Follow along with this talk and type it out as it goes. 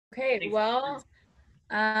Okay, well,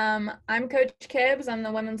 I'm Coach Kibbs. I'm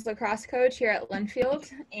the women's lacrosse coach here at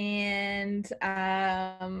Linfield, and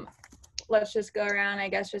let's just go around, I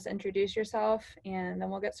guess, just introduce yourself, and then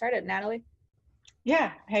we'll get started. Natalie?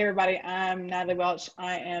 Yeah, hey everybody, I'm Natalie Welch.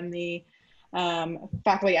 I am the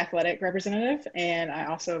faculty athletic representative, and I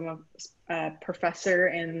also am a professor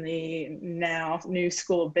in the now new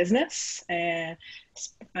School of Business and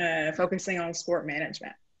focusing on sport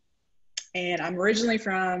management. And I'm originally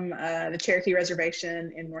from the Cherokee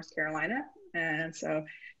Reservation in North Carolina, and so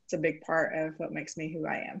it's a big part of what makes me who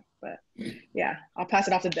I am. But yeah, I'll pass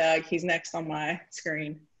it off to Doug. He's next on my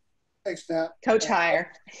screen. Thanks, Nat. Coach Heyer.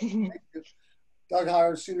 Thank you. Doug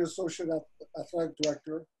Heyer, Senior Associate Athletic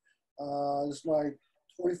Director. This is my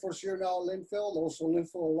 21st year now at Linfield, also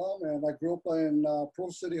Linfield alum, and I grew up in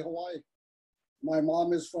Pearl City, Hawaii. My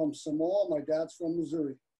mom is from Samoa, my dad's from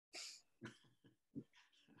Missouri.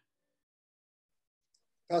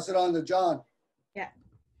 Pass it on to John. Yeah.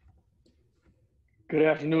 Good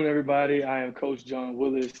afternoon, everybody. I am Coach John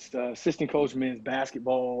Willis, assistant coach men's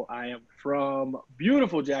basketball. I am from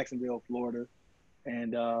beautiful Jacksonville, Florida,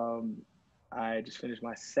 and I just finished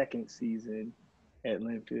my second season at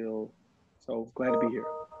Linfield, so glad to be here.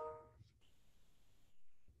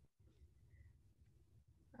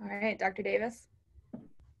 All right, Dr. Davis.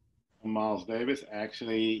 I'm Miles Davis.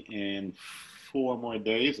 Actually, in 4 more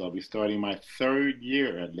days, I'll be starting my 3rd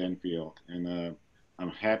year at Linfield, and I'm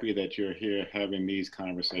happy that you're here having these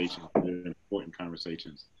conversations. They're important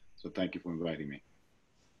conversations, so thank you for inviting me.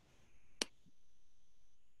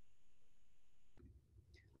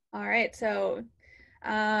 All right, so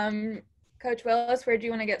Coach Willis, where do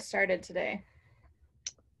you want to get started today?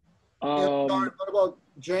 What about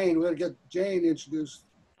Jane? We're going to get Jane introduced.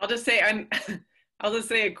 I'll just say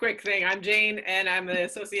a quick thing. I'm Jane, and I'm the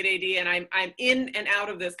associate AD, and I'm in and out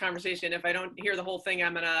of this conversation. If I don't hear the whole thing,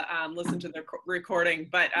 I'm gonna listen to the recording.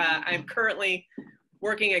 But I'm currently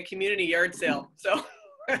working a community yard sale. So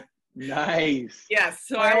Nice. yes.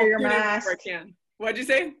 So Wear I will your tune in mask. whenever I can. What'd you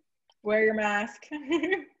say? Wear your mask.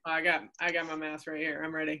 I got my mask right here.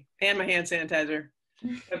 I'm ready, and my hand sanitizer.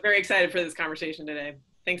 I'm very excited for this conversation today.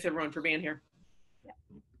 Thanks everyone for being here.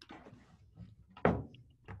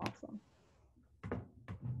 Awesome.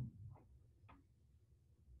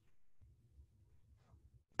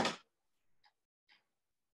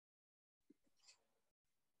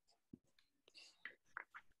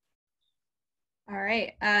 All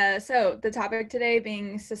right, so the topic today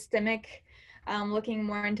being systemic, looking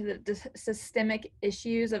more into the systemic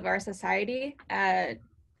issues of our society.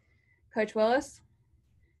 Coach Willis?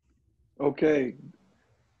 Okay.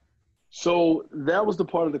 So that was the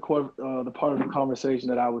part of the conversation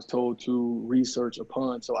that I was told to research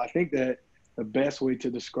upon. So I think that the best way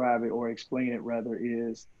to describe it, or explain it rather,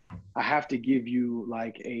 is I have to give you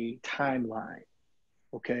like a timeline.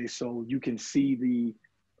 Okay, so you can see the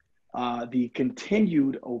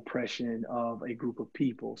continued oppression of a group of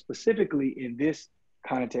people. Specifically in this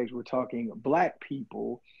context, we're talking Black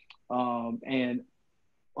people and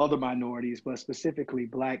other minorities, but specifically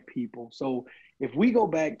Black people. So if we go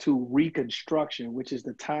back to Reconstruction, which is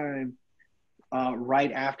the time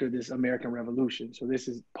right after this American Revolution. So this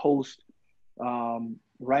is post,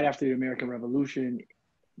 right after the American Revolution,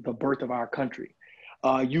 the birth of our country.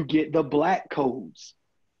 You get the Black codes.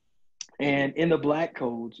 And in the Black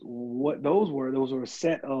codes, what those were a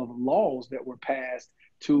set of laws that were passed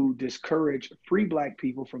to discourage free Black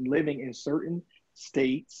people from living in certain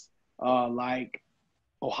states like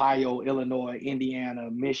Ohio, Illinois,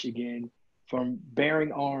 Indiana, Michigan, from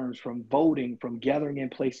bearing arms, from voting, from gathering in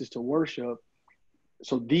places to worship.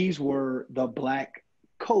 So these were the Black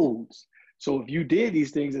codes. So if you did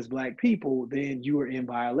these things as Black people, then you were in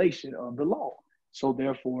violation of the law. So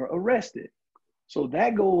therefore arrested. So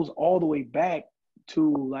that goes all the way back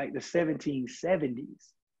to like the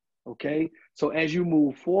 1770s, okay? So as you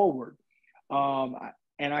move forward,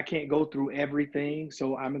 and I can't go through everything,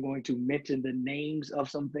 so I'm going to mention the names of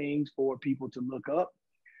some things for people to look up.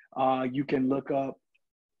 You can look up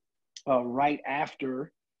right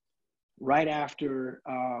after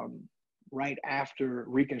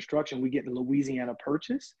Reconstruction, we get the Louisiana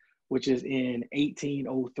Purchase, which is in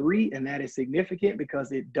 1803, and that is significant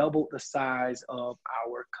because it doubled the size of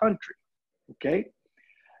our country, okay?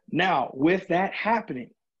 Now, with that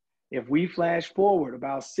happening, if we flash forward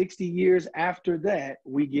about 60 years after that,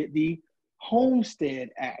 we get the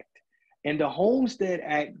Homestead Act. And the Homestead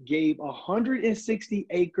Act gave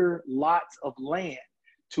 160-acre lots of land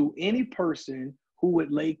to any person who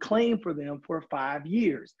would lay claim for them for 5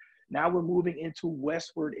 years. Now we're moving into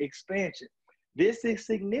westward expansion. This is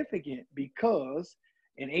significant because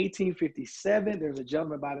In 1857, there's a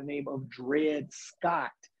gentleman by the name of Dred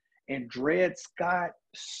Scott, and Dred Scott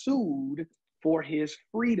sued for his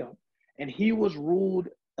freedom, and he was ruled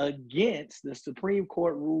against, the Supreme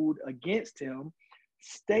Court ruled against him,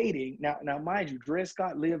 stating, now mind you, Dred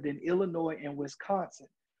Scott lived in Illinois and Wisconsin,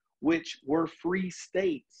 which were free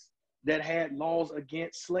states that had laws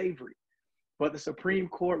against slavery. But the Supreme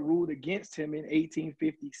Court ruled against him in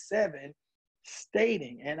 1857,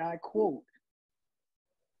 stating, and I quote,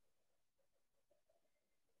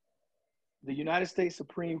 the United States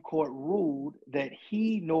Supreme Court ruled that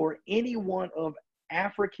he nor anyone of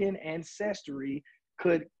African ancestry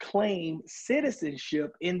could claim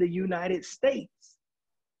citizenship in the United States.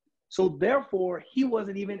 So therefore, he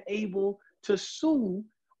wasn't even able to sue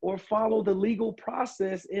or follow the legal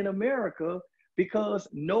process in America because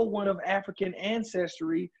no one of African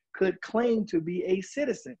ancestry could claim to be a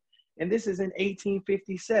citizen. And this is in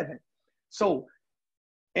 1857. So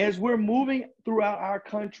as we're moving throughout our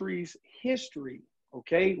country's history,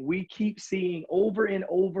 okay, we keep seeing over and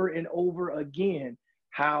over and over again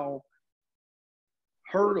how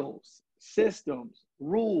hurdles, systems,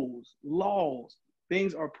 rules, laws,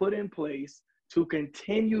 things are put in place to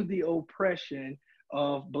continue the oppression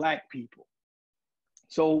of Black people.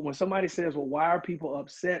 So when somebody says, well, why are people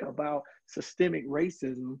upset about systemic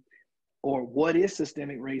racism, or what is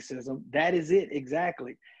systemic racism? That is it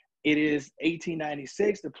exactly. It is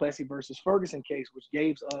 1896, the Plessy versus Ferguson case, which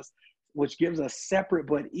gives us separate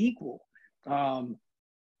but equal,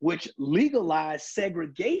 which legalized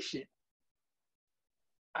segregation.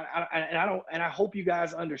 I hope you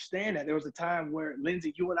guys understand that there was a time where,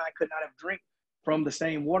 Lindsay, you and I could not have drank from the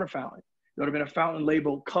same water fountain. There would have been a fountain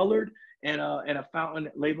labeled colored and a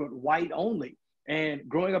fountain labeled white only. And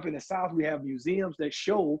growing up in the South, we have museums that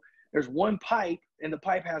show there's one pipe and the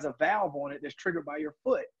pipe has a valve on it that's triggered by your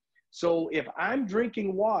foot. So if I'm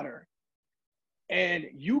drinking water and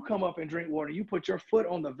you come up and drink water, you put your foot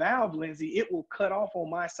on the valve, Lindsay, it will cut off on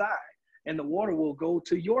my side and the water will go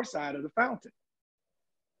to your side of the fountain.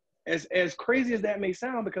 As crazy as that may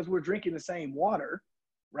sound, because we're drinking the same water,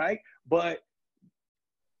 right? But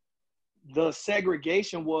the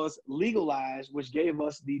segregation was legalized, which gave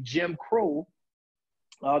us the Jim Crow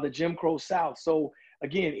South. So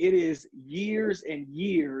again, it is years and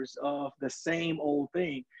years of the same old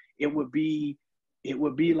thing. It would be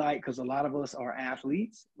like, because a lot of us are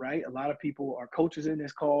athletes, right? A lot of people are coaches in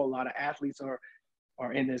this call. A lot of athletes are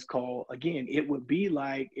in this call. Again, it would be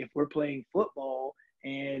like if we're playing football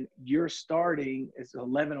and you're starting, it's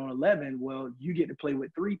 11 on 11. Well, you get to play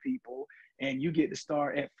with 3 people and you get to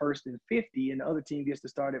start at 1st and 50, and the other team gets to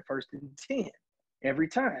start at 1st and 10 every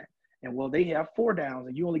time. And well, they have 4 downs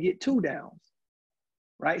and you only get 2 downs,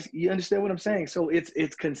 right? You understand what I'm saying? So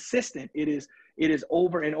it's consistent. It is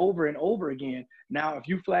over and over and over again. Now, if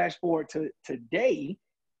you flash forward to today,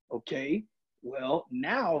 okay, well,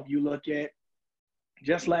 now if you look at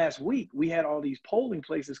just last week, we had all these polling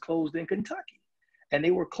places closed in Kentucky, and they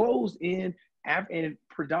were closed in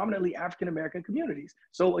predominantly African-American communities.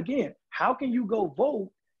 So again, how can you go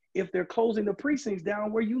vote if they're closing the precincts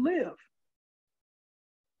down where you live?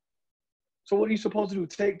 So what are you supposed to do?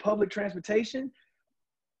 Take public transportation?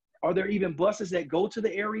 Are there even buses that go to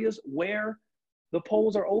the areas where the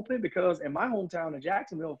polls are open? Because in my hometown of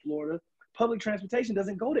Jacksonville, Florida, public transportation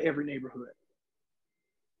doesn't go to every neighborhood.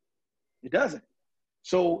 It doesn't.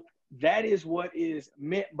 So that is what is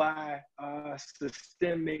meant by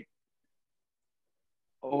systemic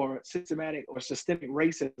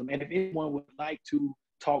racism. And if anyone would like to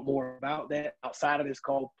talk more about that outside of this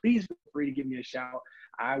call, please feel free to give me a shout.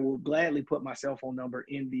 I will gladly put my cell phone number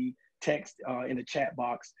in the text, in the chat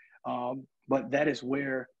box. But that is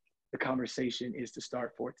where the conversation is to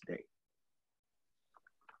start for today.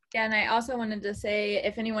 Yeah, and I also wanted to say,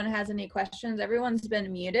 if anyone has any questions, everyone's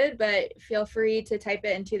been muted, but feel free to type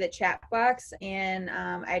it into the chat box, and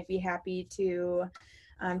I'd be happy to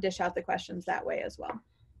dish out the questions that way as well.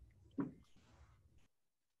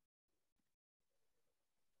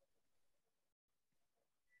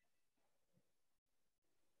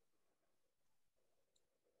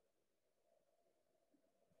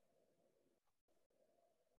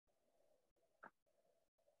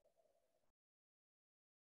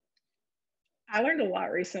 I learned a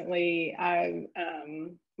lot recently. I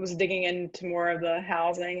was digging into more of the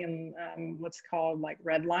housing and what's called like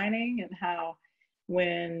redlining, and how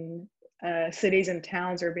when cities and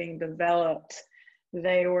towns are being developed,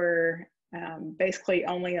 they were basically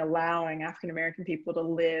only allowing African-American people to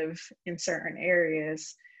live in certain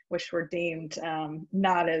areas, which were deemed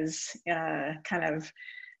not as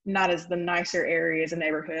not as the nicer areas and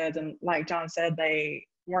neighborhoods. And like John said, they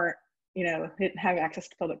weren't didn't have access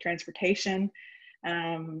to public transportation.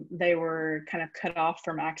 They were kind of cut off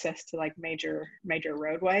from access to like major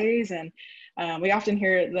roadways. And we often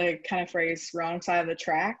hear the kind of phrase wrong side of the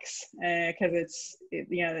tracks, because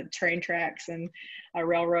the train tracks and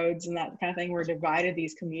railroads and that kind of thing were divided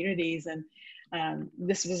these communities. And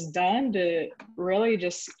this was done to really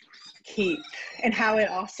just keep, and how it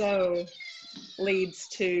also leads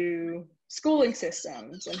to schooling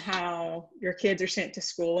systems and how your kids are sent to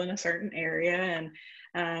school in a certain area,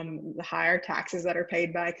 and the higher taxes that are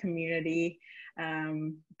paid by a community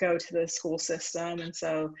go to the school system. And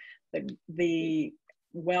so the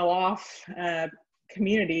well-off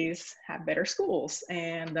communities have better schools,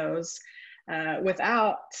 and those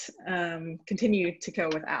without continue to go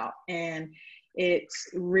without. And it's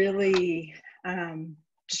really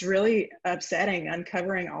just really upsetting,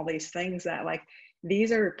 uncovering all these things that like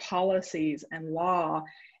these are policies and law.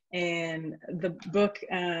 And the book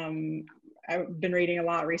I've been reading a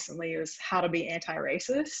lot recently is How to Be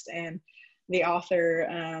Anti-Racist, and the author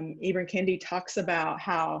Ibram Kendi talks about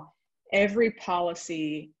how every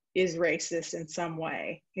policy is racist in some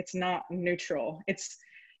way. It's not neutral. It's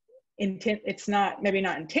not, maybe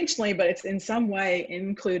not intentionally, but it's in some way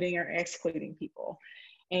including or excluding people.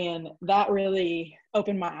 And that really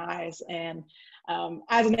opened my eyes. And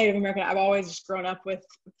as a Native American, I've always just grown up with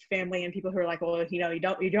family and people who are like, well, you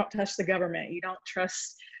don't touch the government, you don't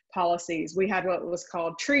trust policies. We had what was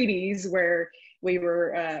called treaties, where we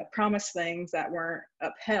were promised things that weren't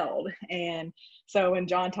upheld. And so when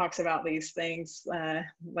John talks about these things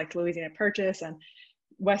like Louisiana Purchase and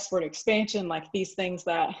westward expansion, like these things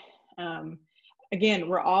that again,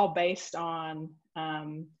 we're all based on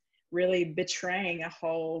really betraying a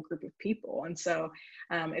whole group of people. And so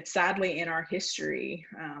it's sadly in our history.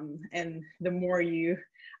 And the more you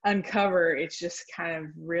uncover, it's just kind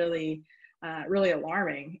of really, really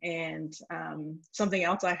alarming. And something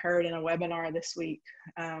else I heard in a webinar this week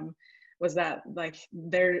was that like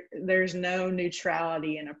there's no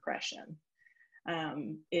neutrality in oppression.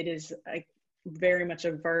 It is very much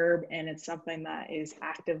a verb, and it's something that is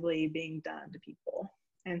actively being done to people.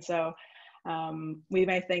 And so we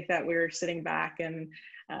may think that we're sitting back and,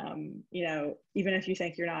 even if you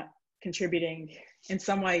think you're not contributing in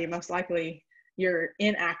some way, most likely your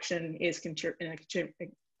inaction is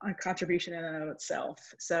a contribution in and of itself.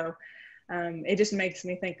 So it just makes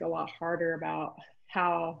me think a lot harder about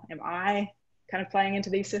how am I kind of playing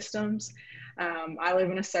into these systems. I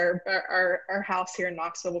live in our house here in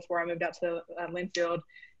Knoxville before I moved out to Linfield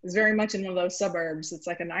is very much in one of those suburbs. It's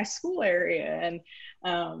like a nice school area.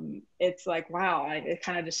 And it's like, wow, it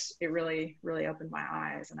really, really opened my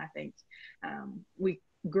eyes. And I think we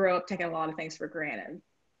grew up taking a lot of things for granted.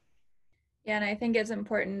 Yeah, and I think it's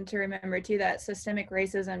important to remember too that systemic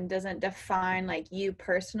racism doesn't define like you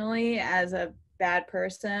personally as a bad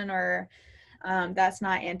person, or that's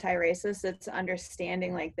not anti-racist. It's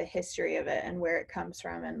understanding like the history of it and where it comes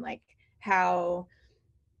from, and like how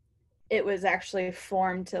it was actually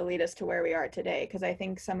formed to lead us to where we are today. Because I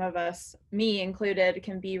think some of us, me included,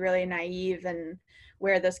 can be really naive and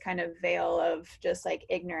wear this kind of veil of just like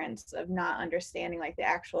ignorance, of not understanding like the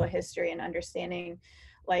actual history and understanding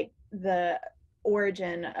like the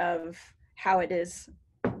origin of how it is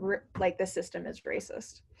like the system is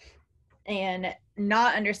racist. And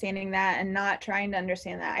not understanding that and not trying to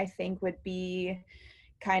understand that, I think would be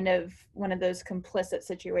kind of one of those complicit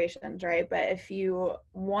situations, right? But if you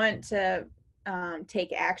want to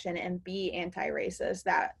take action and be anti-racist,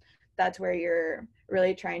 that's where you're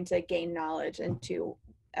really trying to gain knowledge into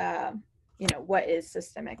what is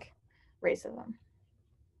systemic racism.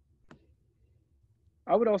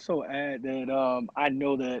 I would also add that I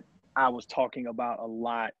know that I was talking about a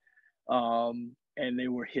lot and they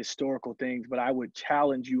were historical things, but I would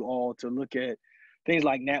challenge you all to look at things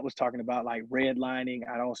like Nat was talking about, like redlining.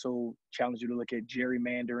 I'd also challenge you to look at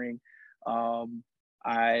gerrymandering.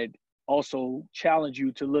 I'd also challenge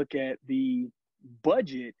you to look at the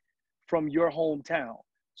budget from your hometown.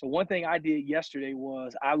 So one thing I did yesterday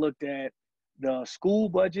was I looked at the school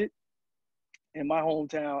budget in my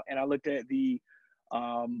hometown, and I looked at the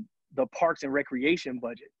parks and recreation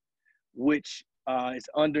budget, which is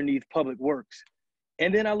underneath public works.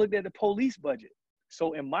 And then I looked at the police budget.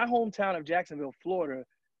 So in my hometown of Jacksonville, Florida,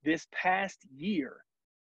 this past year,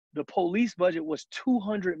 the police budget was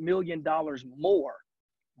 $200 million more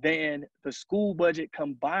than the school budget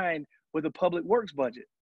combined with the public works budget.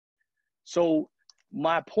 So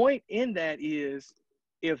my point in that is,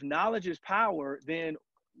 if knowledge is power, then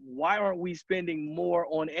why aren't we spending more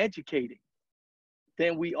on educating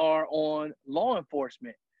than we are on law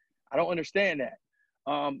enforcement? I don't understand that.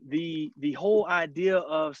 The whole idea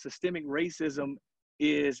of systemic racism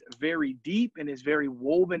is very deep and is very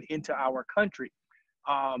woven into our country.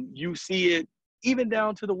 You see it even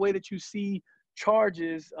down to the way that you see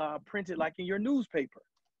charges printed like in your newspaper,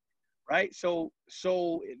 right? So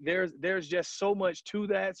there's just so much to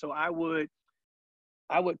that. So I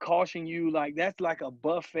would caution you, like, that's like a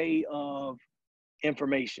buffet of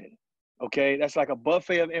information. Okay, that's like a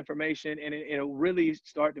buffet of information, and it'll really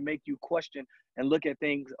start to make you question and look at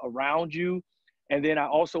things around you. And then I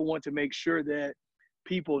also want to make sure that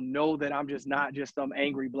people know that I'm just not just some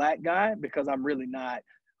angry black guy, because I'm really not.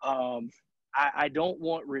 I don't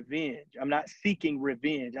want revenge. I'm not seeking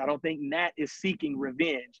revenge. I don't think Nat is seeking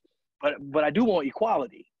revenge, but I do want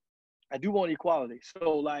equality. I do want equality.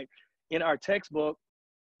 So like in our textbook,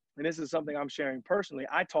 and this is something I'm sharing personally,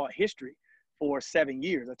 I taught history for 7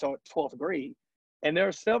 years. I taught 12th grade. And there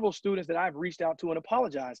are several students that I've reached out to and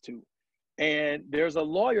apologized to. And there's a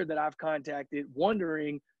lawyer that I've contacted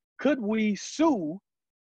wondering, could we sue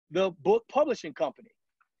the book publishing company?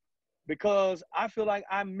 Because I feel like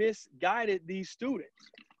I misguided these students.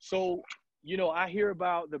 So, you know, I hear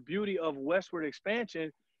about the beauty of westward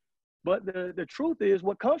expansion, but the truth is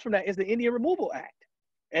what comes from that is the Indian Removal Act.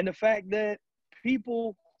 And the fact that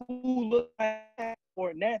people who look like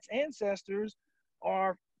or Nat's ancestors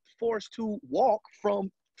are forced to walk from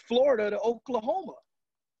Florida to Oklahoma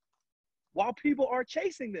while people are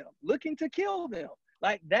chasing them, looking to kill them.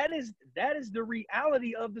 Like that is the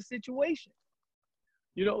reality of the situation.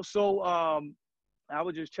 You know, so I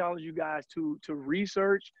would just challenge you guys to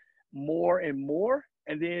research more and more,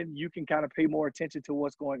 and then you can kind of pay more attention to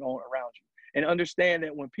what's going on around you and understand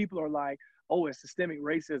that when people are like, oh, it's systemic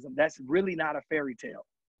racism, that's really not a fairy tale.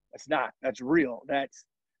 That's not. That's real. That's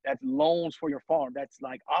loans for your farm. That's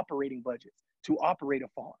like operating budgets to operate a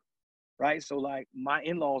farm, right? So like my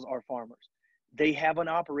in-laws are farmers. They have an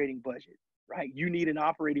operating budget, right? You need an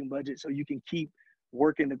operating budget so you can keep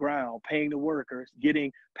working the ground, paying the workers,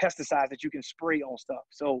 getting pesticides that you can spray on stuff.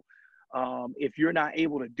 So if you're not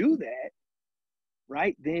able to do that,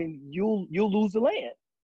 right, then you'll lose the land.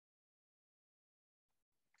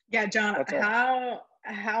 Yeah, John,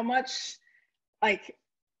 how much, like,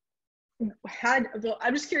 well,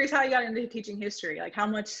 I'm just curious how you got into teaching history. Like how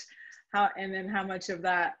much of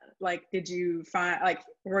that, like, did you find, like,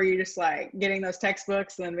 were you just like getting those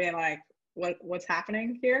textbooks and being like, what's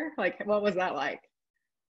happening here? Like, what was that like?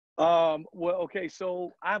 Well, okay,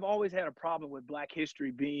 so I've always had a problem with Black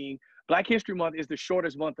History Month is the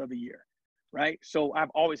shortest month of the year, right? So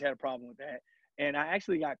I've always had a problem with that. And I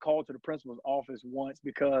actually got called to the principal's office once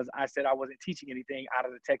because I said I wasn't teaching anything out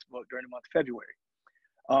of the textbook during the month of February.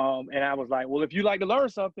 And I was like, well, if you like to learn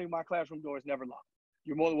something, my classroom door is never locked.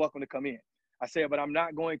 You're more than welcome to come in. I said, but I'm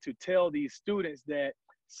not going to tell these students that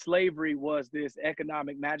slavery was this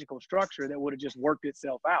economic magical structure that would have just worked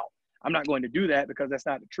itself out. I'm not going to do that because that's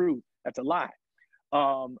not the truth. That's a lie.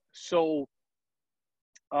 So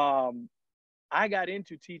I got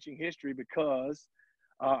into teaching history because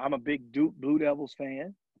I'm a big Duke Blue Devils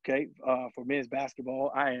fan. Okay, for men's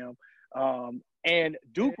basketball, I am. And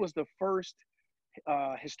Duke was the first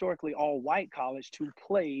historically all-white college to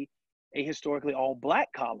play a historically all-black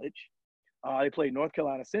college. They played North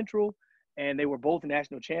Carolina Central, and they were both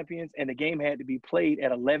national champions. And the game had to be played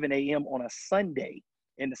at 11 a.m. on a Sunday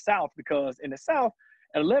in the South, because in the South,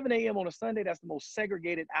 at 11 a.m. on a Sunday, that's the most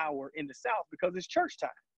segregated hour in the South because it's church time.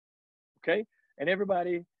 Okay, and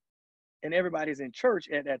everybody's in church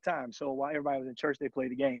at that time. So while everybody was in church, they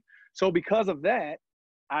played the game. So because of that,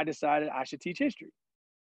 I decided I should teach history.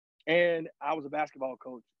 And I was a basketball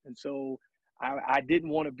coach. And so I didn't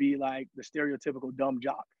want to be like the stereotypical dumb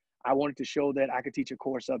jock. I wanted to show that I could teach a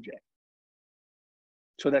core subject.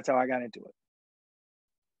 So that's how I got into it.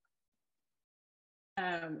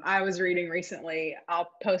 I was reading recently, I'll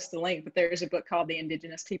post the link, but there's a book called The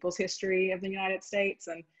Indigenous Peoples' History of the United States.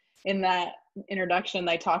 And in that introduction,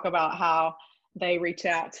 they talk about how they reach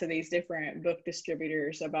out to these different book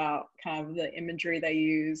distributors about kind of the imagery they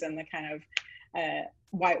use and the kind of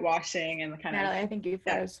whitewashing and the kind Natalie, of. I think you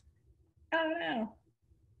froze. Oh no.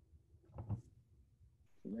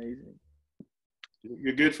 Amazing.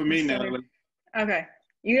 You're good for me, Natalie. Okay.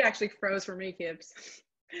 You actually froze for me, Kibbs.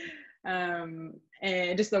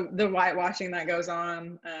 And just the whitewashing that goes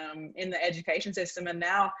on in the education system. And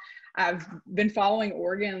now I've been following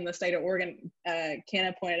Oregon, the state of Oregon.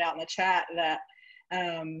 Kenna pointed out in the chat that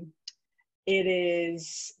it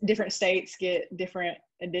is different states get different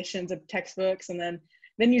editions of textbooks. And then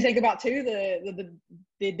you think about too,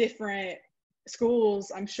 the different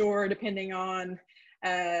schools, I'm sure, depending on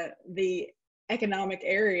the economic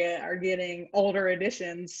area are getting older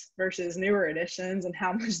editions versus newer editions, and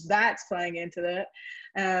how much that's playing into that.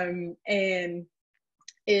 And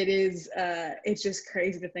it is, it's just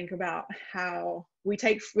crazy to think about how we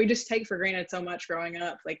just take for granted so much growing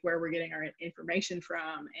up, like where we're getting our information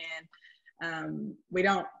from. And we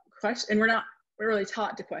don't question, and we're not really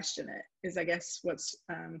taught to question it, is I guess what's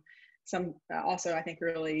also I think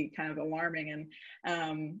really kind of alarming.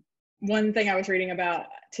 And one thing I was reading about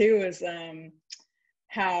too is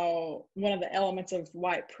how one of the elements of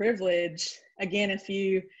white privilege, again, if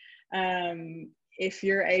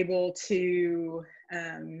you're able to,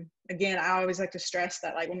 again, I always like to stress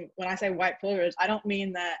that, like when I say white privilege, I don't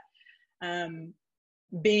mean that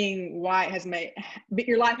being white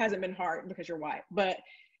your life hasn't been hard because you're white, but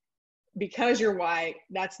because you're white,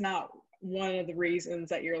 that's not one of the reasons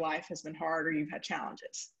that your life has been hard or you've had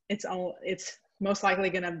challenges. It's most likely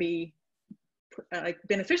going to be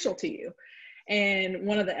beneficial to you. And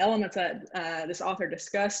one of the elements that this author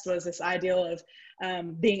discussed was this idea of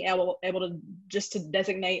being able to just to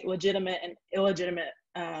designate legitimate and illegitimate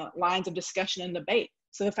lines of discussion and debate.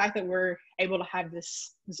 So the fact that we're able to have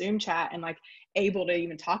this Zoom chat and like able to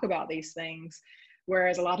even talk about these things,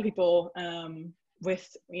 whereas a lot of people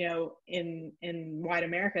with, you know, in white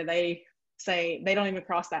America, they say they don't even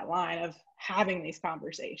cross that line of having these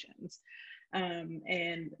conversations.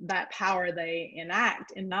 And that power they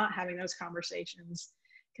enact in not having those conversations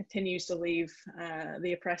continues to leave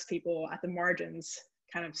the oppressed people at the margins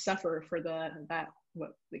kind of suffer for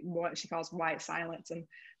what she calls white silence and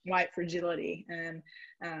white fragility. And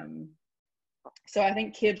so I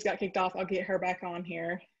think Kibbs got kicked off. I'll get her back on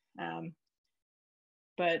here.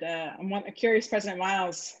 But I'm curious, President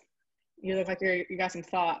Miles, you look like you got some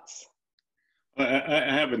thoughts.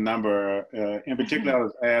 I have a number. In particular, I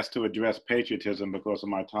was asked to address patriotism because of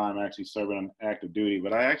my time actually serving on active duty.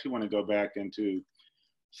 But I actually want to go back into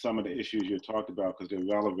some of the issues you talked about because they're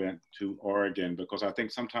relevant to Oregon. Because I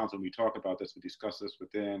think sometimes when we talk about this, we discuss this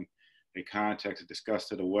within a context,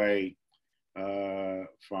 discuss it away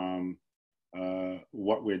from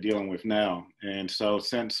what we're dealing with now. And so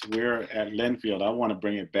since we're at Linfield, I want to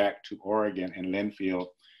bring it back to Oregon and Linfield,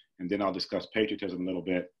 and then I'll discuss patriotism a little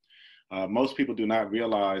bit. Most people do not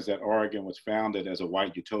realize that Oregon was founded as a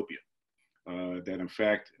white utopia, that in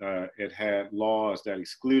fact it had laws that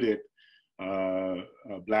excluded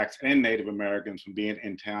Blacks and Native Americans from being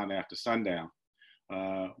in town after sundown,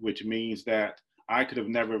 which means that I could have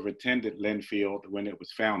never attended Linfield when it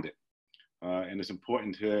was founded. And it's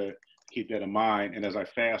important to keep that in mind. And as I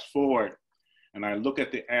fast forward and I look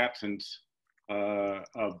at the absence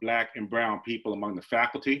of Black and brown people among the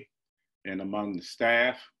faculty and among the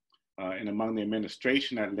staff, and among the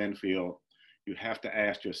administration at Linfield, you have to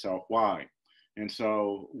ask yourself why. And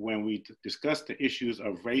so when we discuss the issues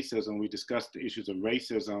of racism,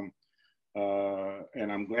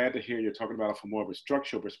 and I'm glad to hear you're talking about it from more of a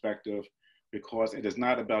structural perspective, because it is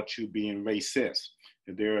not about you being racist.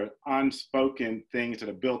 There are unspoken things that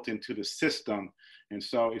are built into the system. And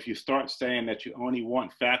so if you start saying that you only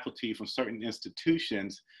want faculty from certain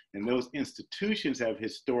institutions, and those institutions have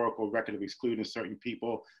historical record of excluding certain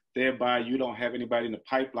people, thereby you don't have anybody in the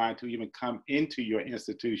pipeline to even come into your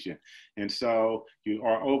institution. And so you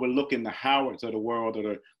are overlooking the Howards of the world, or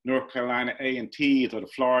the North Carolina A&Ts, or the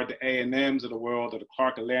Florida A&Ms of the world, or the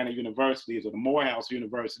Clark Atlanta universities, or the Morehouse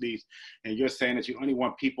universities, and you're saying that you only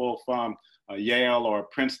want people from Yale or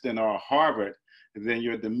Princeton or Harvard, then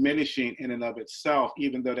you're diminishing in and of itself,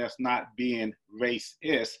 even though that's not being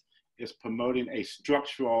racist, it's promoting a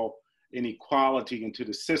structural inequality into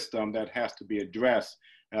the system that has to be addressed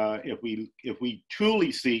if we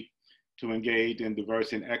truly seek to engage in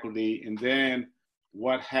diversity and equity. And then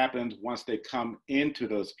what happens once they come into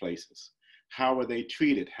those places? How are they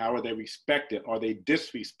treated? How are they respected? Are they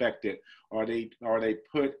disrespected? Are they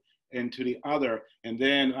put into the other? And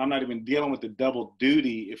then I'm not even dealing with the double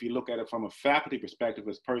duty. If you look at it from a faculty perspective,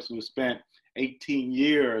 as a person who spent 18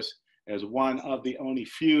 years as one of the only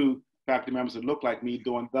few faculty members that look like me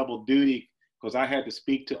doing double duty, because I had to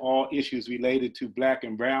speak to all issues related to Black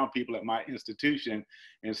and brown people at my institution.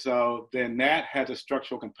 And so then that has a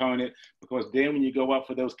structural component, because then when you go up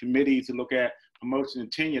for those committees to look at promotion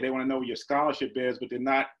and tenure, they want to know what your scholarship is, but they're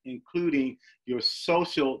not including your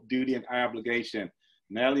social duty and obligation.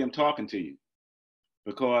 Natalie, I'm talking to you,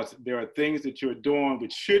 because there are things that you're doing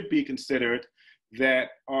which should be considered that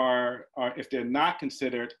are if they're not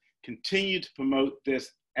considered, continue to promote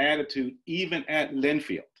this attitude even at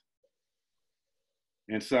Linfield.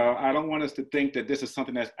 And so I don't want us to think that this is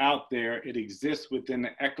something that's out there. It exists within the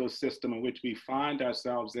ecosystem in which we find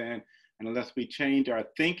ourselves in. And unless we change our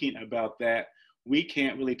thinking about that, we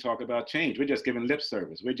can't really talk about change. We're just giving lip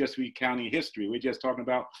service. We're just recounting history. We're just talking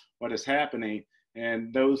about what is happening.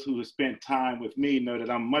 And those who have spent time with me know that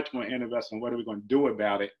I'm much more interested in what are we going to do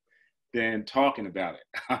about it than talking about it.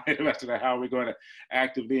 I'm interested in how we're going to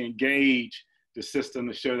actively engage the system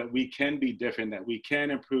to show that we can be different, that we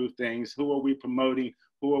can improve things. Who are we promoting?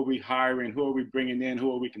 Who are we hiring? Who are we bringing in?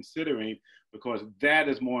 Who are we considering? Because that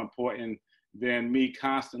is more important than me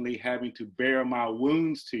constantly having to bear my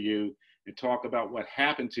wounds to you and talk about what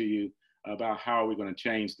happened to you, about how are we going to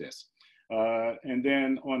change this. And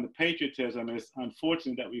then on the patriotism, it's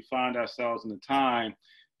unfortunate that we find ourselves in a time,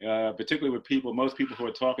 particularly with people, most people who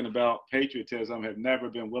are talking about patriotism have never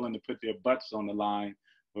been willing to put their butts on the line,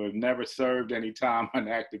 or have never served any time on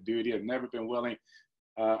active duty, have never been willing,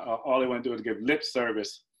 all they want to do is give lip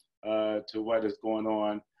service to what is going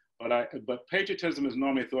on. But patriotism is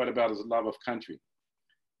normally thought about as a love of country.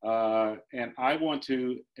 And I want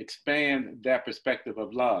to expand that perspective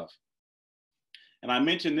of love. And I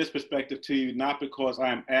mention this perspective to you not because I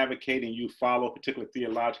am advocating you follow a particular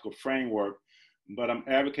theological framework, but I'm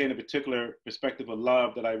advocating a particular perspective of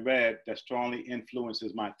love that I read that strongly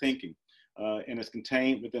influences my thinking. And it's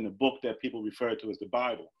contained within a book that people refer to as the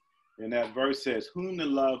Bible. And that verse says, whom the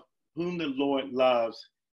Lord loves,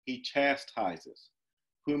 he chastises.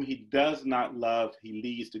 Whom he does not love, he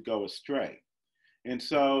leads to go astray. And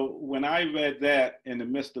so when I read that in the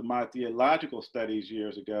midst of my theological studies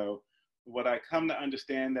years ago, what I come to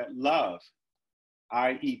understand that love,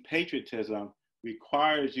 i.e. patriotism,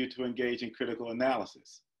 requires you to engage in critical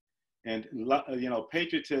analysis. And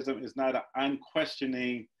patriotism is not an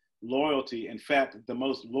unquestioning loyalty. In fact, the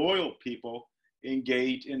most loyal people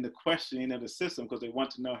engage in the questioning of the system because they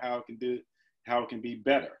want to know how it can be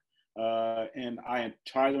better. And I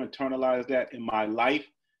try to internalize that in my life,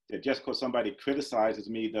 that just because somebody criticizes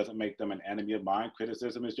me doesn't make them an enemy of mine.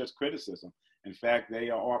 Criticism is just criticism. In fact, they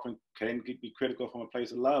are often can be critical from a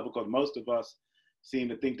place of love, because most of us seem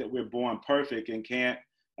to think that we're born perfect and can't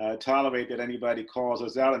tolerate that anybody calls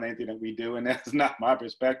us out on anything that we do, and that's not my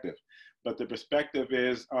perspective. But the perspective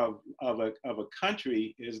is of a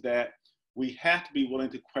country is that we have to be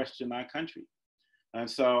willing to question our country. And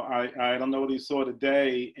so I don't know what you saw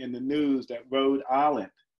today in the news that Rhode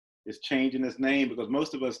Island is changing its name, because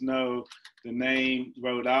most of us know the name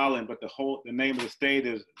Rhode Island, but the name of the state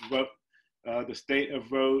is the state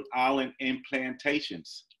of Rhode Island and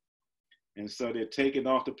plantations. And so they're taking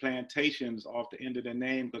off the plantations off the end of their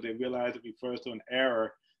name because they realize it refers to an era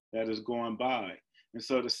that is going by. And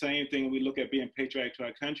so the same thing we look at being patriotic to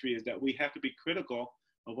our country is that we have to be critical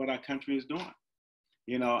of what our country is doing.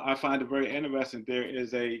 You know, I find it very interesting. There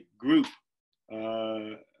is a group,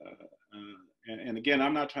 and again,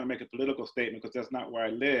 I'm not trying to make a political statement because that's not where I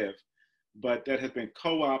live, but that has been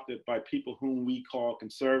co-opted by people whom we call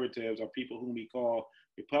conservatives or people whom we call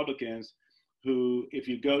Republicans, who, if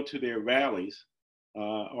you go to their rallies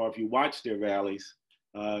or if you watch their rallies,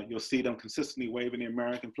 you'll see them consistently waving the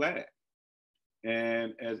American flag.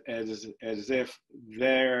 And as if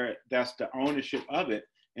that's the ownership of it.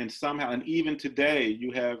 And somehow, and even today,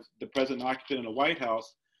 you have the president occupant in the White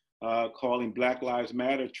House calling Black Lives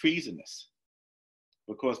Matter treasonous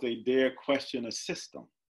because they dare question a system.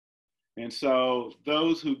 And so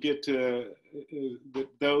those who get to,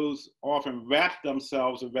 those often wrap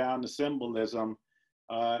themselves around the symbolism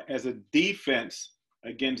as a defense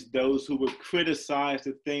against those who would criticize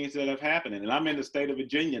the things that have happened. And I'm in the state of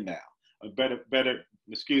Virginia now, the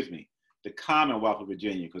Commonwealth of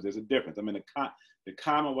Virginia, because there's a difference. I'm in the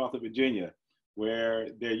Commonwealth of Virginia, where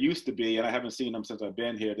there used to be, and I haven't seen them since I've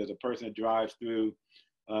been here, there's a person that drives through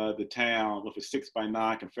the town with a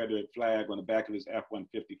 6x9 Confederate flag on the back of his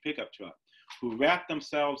F-150 pickup truck, who wrap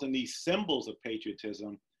themselves in these symbols of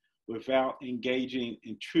patriotism without engaging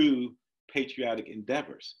in true patriotic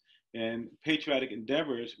endeavors. And patriotic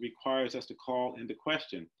endeavors requires us to call into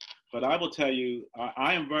question. But I will tell you,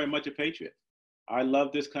 I am very much a patriot. I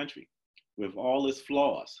love this country with all its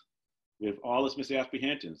flaws, with all its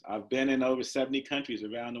misapprehensions. I've been in over 70 countries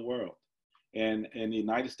around the world, and the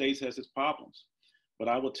United States has its problems. But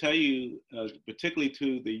I will tell you, particularly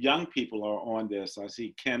to the young people who are on this, I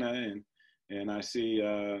see Kenna and I see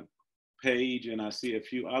Paige and I see a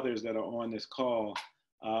few others that are on this call.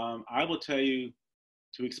 I will tell you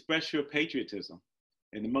to express your patriotism.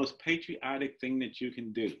 And the most patriotic thing that you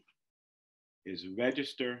can do is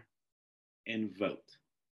register and vote.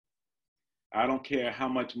 I don't care how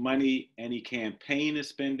much money any campaign is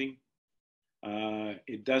spending.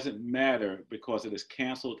 It doesn't matter, because it is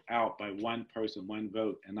canceled out by one person, one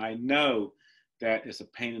vote. And I know that it's a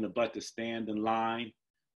pain in the butt to stand in line,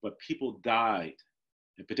 but people died,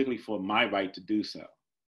 and particularly for my right to do so.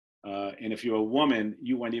 And if you're a woman,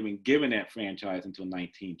 you weren't even given that franchise until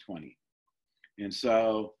 1920. And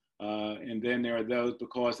so, and then there are those,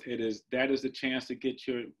 because that is the chance to get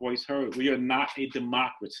your voice heard. We are not a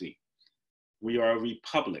democracy. We are a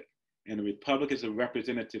republic, and a republic is a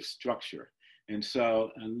representative structure. And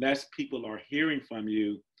so unless people are hearing from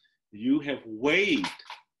you, you have waived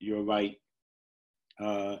your right.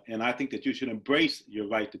 And I think that you should embrace your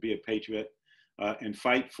right to be a patriot and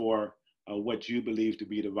fight for what you believe to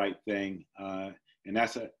be the right thing. And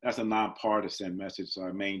that's a nonpartisan message. So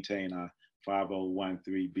I maintain a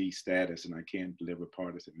 5013B status, and I can't deliver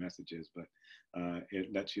partisan messages, but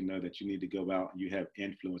it lets you know that you need to go out and you have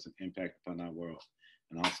influence and impact upon our world.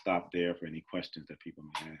 And I'll stop there for any questions that people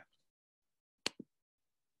may have.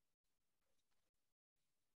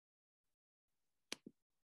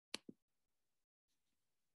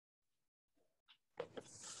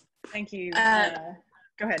 Thank you. Go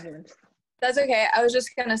ahead, Vince. That's okay. I was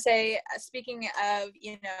just gonna say, speaking of,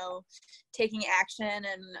 taking action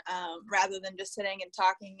and rather than just sitting and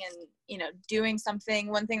talking and, doing something,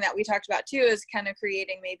 one thing that we talked about too is kind of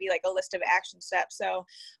creating maybe like a list of action steps. So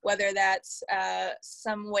whether that's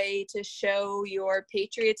some way to show your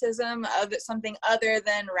patriotism of something other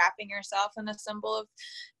than wrapping yourself in a symbol of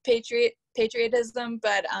patriotism,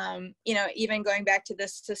 but even going back to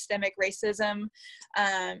this systemic racism,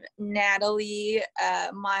 Natalie,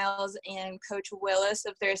 Miles, and Coach Willis,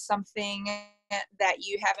 if there's something that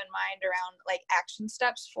you have in mind around like action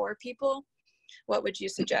steps for people, what would you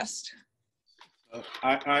suggest?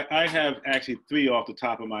 I have actually 3 off the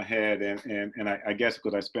top of my head, and I guess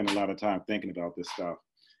because I spend a lot of time thinking about this stuff,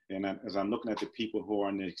 and as I'm looking at the people who are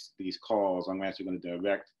on these calls, I'm actually going to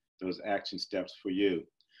direct those action steps for you.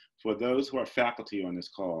 For those who are faculty on this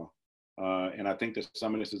call, and I think that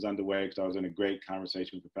some of this is underway because I was in a great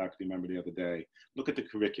conversation with a faculty member the other day, look at the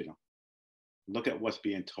curriculum, look at what's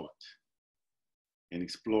being taught, and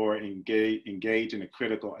explore, engage in a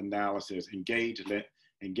critical analysis, engage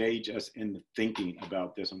us in the thinking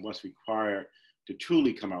about this and what's required to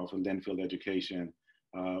truly come out with a Linfield education.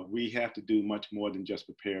 We have to do much more than just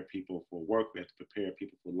prepare people for work. We have to prepare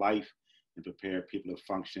people for life and prepare people to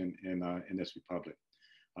function in this republic.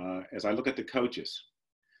 As I look at the coaches,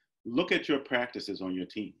 look at your practices on your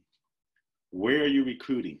team. Where are you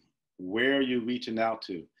recruiting? Where are you reaching out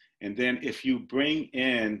to? And then if you bring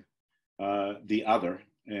in the other,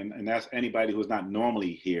 and that's anybody who's not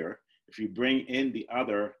normally here, if you bring in the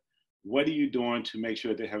other, what are you doing to make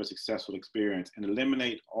sure they have a successful experience and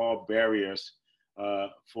eliminate all barriers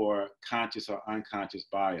for conscious or unconscious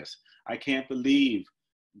bias? I can't believe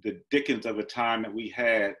the dickens of a time that we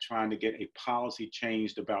had trying to get a policy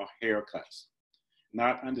changed about haircuts.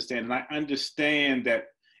 Not understanding, and I understand that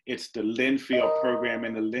it's the Linfield program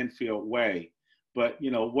and the Linfield way, but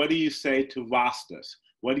what do you say to Rastas?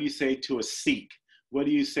 What do you say to a Sikh? What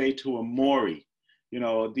do you say to a Maori?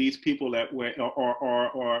 These people that were,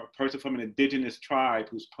 or a person from an indigenous tribe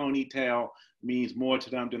whose ponytail means more to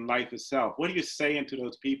them than life itself. What are you saying to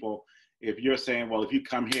those people if you're saying, well, if you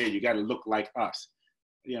come here, you got to look like us?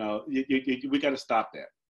 We got to stop that.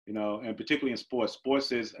 And particularly in sports.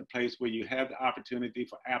 Sports is a place where you have the opportunity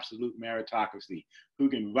for absolute meritocracy. Who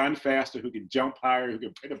can run faster, who can jump higher, who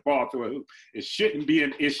can put a ball through a hoop. It shouldn't be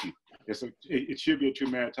an issue. It should be a true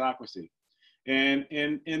meritocracy. And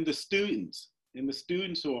the students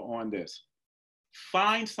who are on this,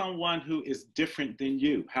 find someone who is different than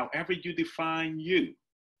you, however you define you.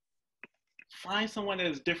 Find someone that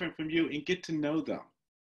is different from you and get to know them.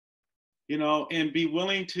 And be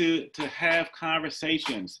willing to have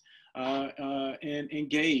conversations and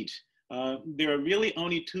engage. There are really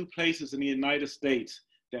only 2 places in the United States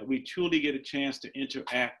that we truly get a chance to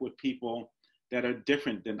interact with people that are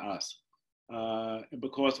different than us,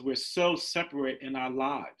 because we're so separate in our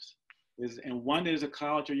lives. And one is a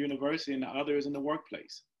college or university, and the other is in the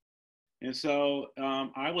workplace. And so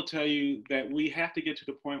I will tell you that we have to get to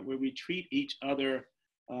the point where we treat each other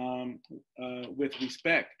with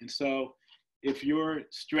respect. And so if you're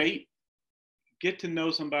straight, get to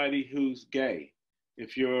know somebody who's gay.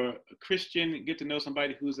 If you're a Christian, get to know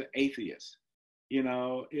somebody who's an atheist.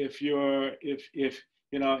 If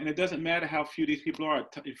and it doesn't matter how few these people are,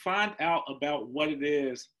 find out about what it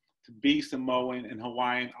is to be Samoan and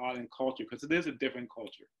Hawaiian art and culture, because it is a different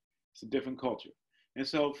culture. It's a different culture. And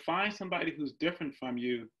so find somebody who's different from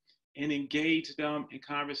you and engage them in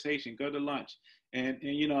conversation. Go to lunch and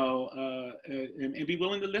be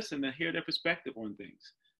willing to listen and hear their perspective on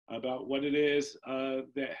things about what it is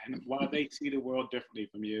that and why they see the world differently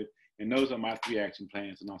from you. And those are my 3 action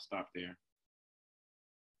plans, and I'll stop there.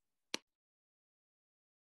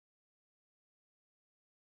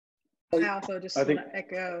 I also just want to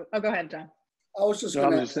echo. Oh, go ahead, John. I was just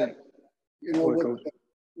going to say, you know,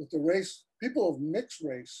 with the race, people of mixed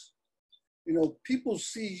race, you know, people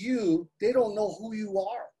see you, they don't know who you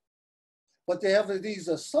are, but they have these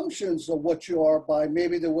assumptions of what you are by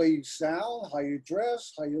maybe the way you sound, how you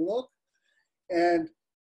dress, how you look. And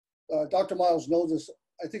Dr. Miles knows this.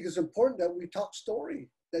 I think it's important that we talk story,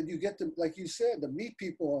 that you get to, like you said, to meet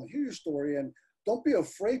people and hear your story, and don't be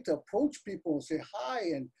afraid to approach people and say hi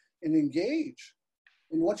and engage.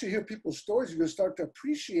 And once you hear people's stories, you're going to start to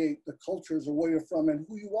appreciate the cultures of where you're from and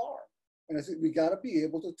who you are. And I think we got to be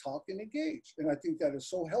able to talk and engage. And I think that is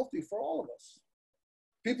so healthy for all of us.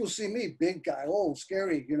 People see me, big guy, oh,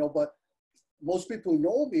 scary, you know, but most people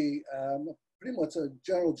know me, pretty much a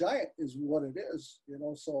general giant is what it is, you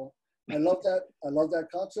know. So I love that. I love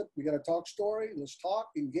that concept. We got to talk story. Let's talk,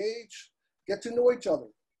 engage, get to know each other.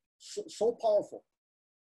 So powerful.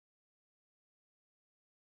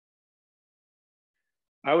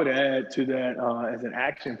 I would add to that as an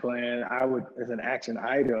action plan, as an action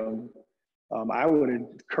item, I would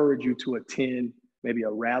encourage you to attend maybe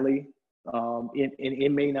a rally. And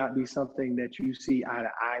it may not be something that you see eye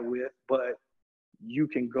to eye with, but you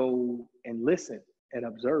can go and listen and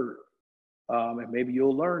observe. And maybe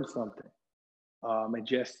you'll learn something and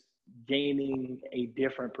just gaining a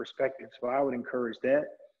different perspective. So I would encourage that.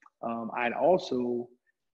 I'd also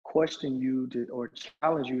question you or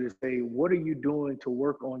challenge you to say, what are you doing to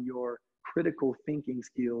work on your critical thinking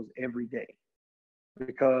skills every day?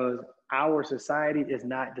 Because our society is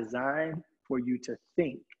not designed for you to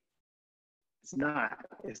think. It's not.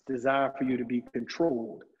 It's designed for you to be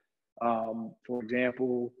controlled. For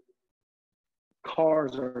example,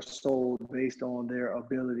 cars are sold based on their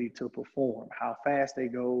ability to perform, how fast they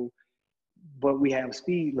go, but we have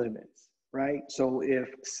speed limits, right? So if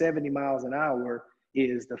 70 miles an hour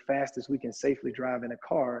is the fastest we can safely drive in a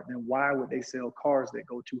car, then why would they sell cars that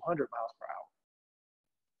go 200 miles per hour?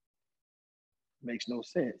 Makes no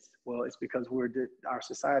sense. Well, it's because our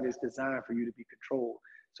society is designed for you to be controlled.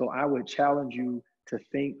 So I would challenge you to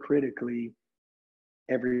think critically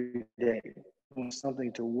every day, on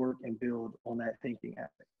something to work and build on that thinking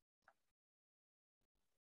aspect.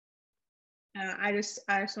 I just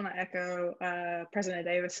want to echo President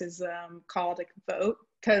Davis's call to vote,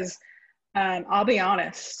 because I'll be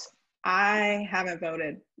honest, I haven't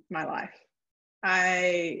voted my life.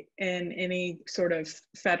 In any sort of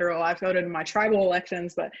federal, I voted in my tribal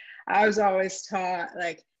elections, but I was always taught,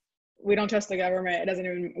 like, we don't trust the government.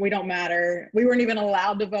 We don't matter. We weren't even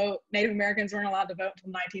allowed to vote. Native Americans weren't allowed to vote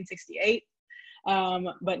until 1968.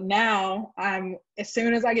 But now as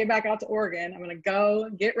soon as I get back out to Oregon, I'm going to go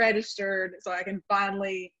get registered so I can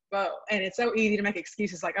finally vote. And it's so easy to make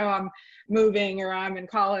excuses like, oh, I'm moving, or I'm in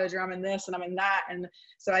college, or I'm in this and I'm in that. And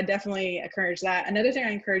so I definitely encourage that. Another thing I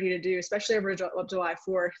encourage you to do, especially over July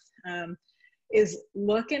 4th, is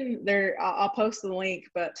look in there. I'll post the link,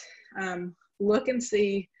 but look and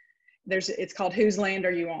see. It's called Whose Land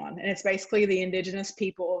Are You On? And it's basically the indigenous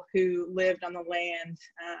people who lived on the land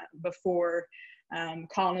before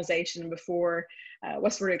colonization, before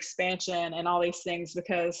westward expansion and all these things,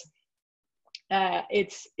 because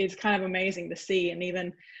it's kind of amazing to see. And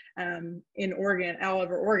even in Oregon, all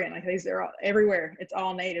over Oregon, like they're all everywhere. It's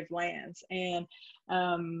all native lands. And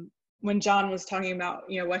when John was talking about,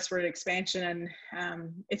 westward expansion,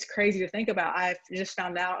 it's crazy to think about. I just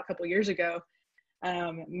found out a couple years ago,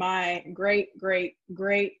 my great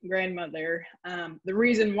grandmother, the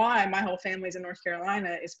reason why my whole family's in North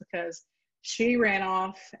Carolina is because she ran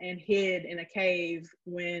off and hid in a cave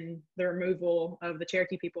when the removal of the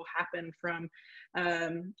Cherokee people happened from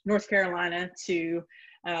North Carolina to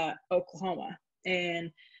Oklahoma.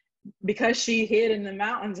 And because she hid in the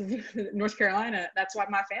mountains of North Carolina, that's why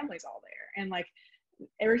my family's all there. And like,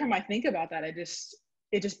 every time I think about that, it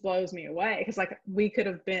just blows me away, because like we could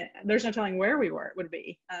have been, there's no telling where we would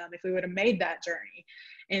be if we would have made that journey.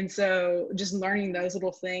 And so just learning those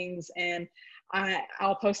little things, and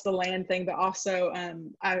I'll post the land thing, but also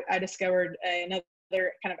I discovered another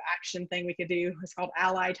kind of action thing we could do. It's called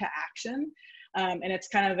Ally to Action. And it's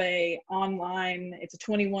kind of it's a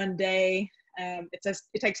 21-day,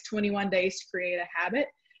 it takes 21 days to create a habit.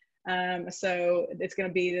 So it's going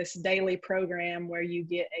to be this daily program where you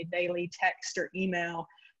get a daily text or email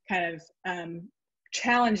kind of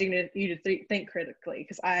challenging you to think critically,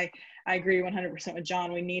 because I agree 100% with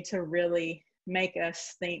John. We need to really make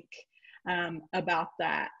us think about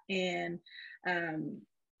that. And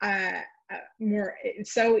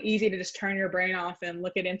it's so easy to just turn your brain off and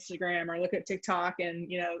look at Instagram or look at TikTok and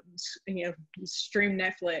stream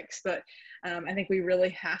Netflix, but I think we really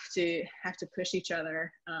have to push each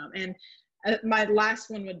other. And my last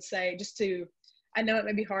one would say, I know it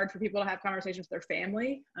may be hard for people to have conversations with their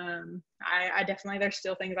family. I definitely, there's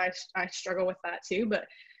still things I struggle with that too, but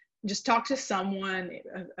just talk to someone,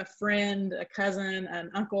 a friend, a cousin,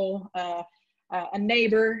 an uncle, a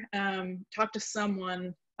neighbor, talk to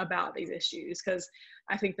someone about these issues, because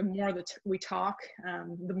I think the more that we talk,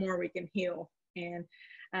 the more we can heal. And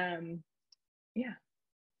yeah.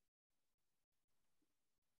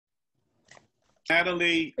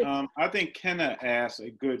 Natalie, I think Kenna asked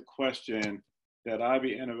a good question that I'd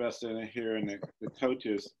be interested in hearing the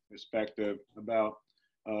coach's perspective about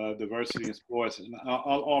diversity in sports. And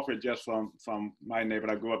I'll offer it just from my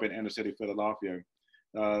neighborhood. I grew up in inner city Philadelphia.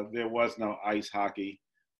 There was no ice hockey.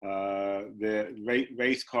 The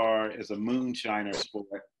race car is a moonshiner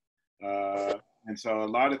sport. And so a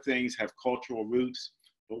lot of things have cultural roots,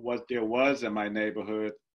 but what there was in my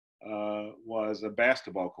neighborhood was a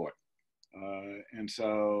basketball court. And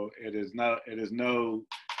so it is no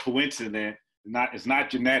coincidence, it's not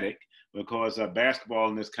genetic, because basketball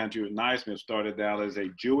in this country with Naismith started out as a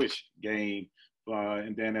Jewish game,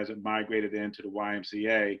 and then as it migrated into the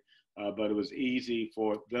YMCA. But it was easy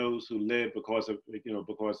for those who lived, because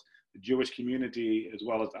the Jewish community, as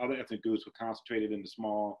well as other ethnic groups, were concentrated in the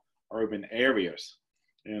small urban areas.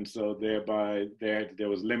 And so thereby there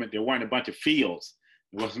was limit. There weren't a bunch of fields.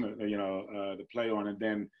 There wasn't, to play on. And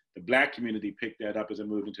then the Black community picked that up as it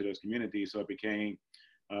moved into those communities. So it became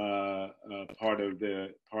part of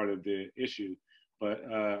the issue. But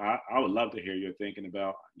I would love to hear your thinking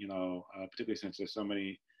about, particularly since there's so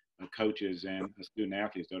many coaches and student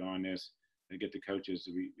athletes that are on this, and get the coaches'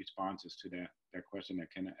 responses to that question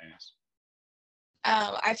that Kenna asked.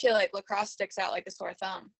 I feel like lacrosse sticks out like a sore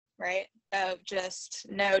thumb, right? Of just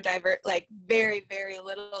very, very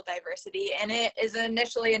little diversity. And it is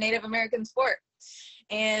initially a Native American sport.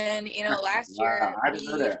 And, last year, I didn't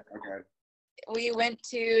know that. Okay. We went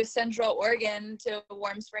to Central Oregon to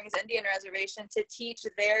Warm Springs Indian Reservation to teach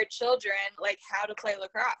their children how to play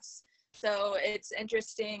lacrosse. So it's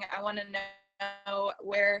interesting. I want to know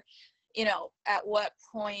where, at what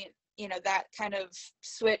point, that kind of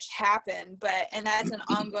switch happened. And that's an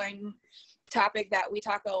ongoing topic that we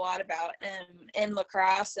talk a lot about in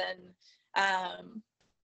lacrosse. And,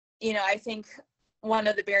 I think one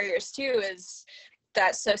of the barriers too is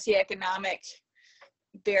that socioeconomic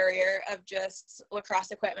barrier of just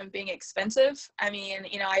lacrosse equipment being expensive. I mean,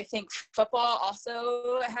 I think football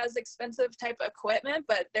also has expensive type of equipment,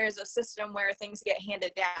 but there's a system where things get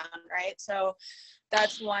handed down, right? So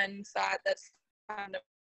that's one thought that's kind of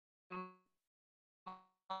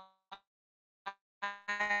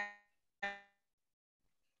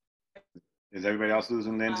Is everybody else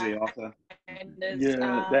losing Lindsay also?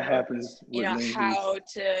 Yeah, that happens. How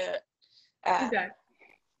to okay.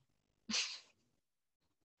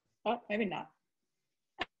 Oh, maybe not.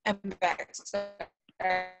 I'm back. Sorry.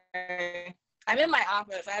 I'm in my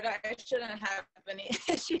office. I shouldn't have any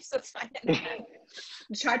issues with my internet.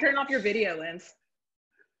 Try turning off your video, Linz.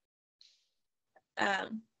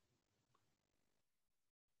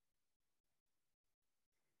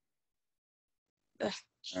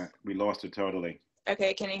 We lost it totally.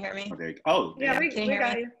 Okay, can you hear me? Yeah, we can you hear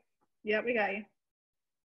got me? you. Yeah, we got you.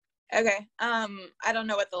 Okay. I don't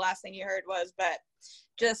know what the last thing you heard was, but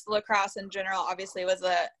just lacrosse in general obviously was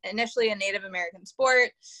initially a Native American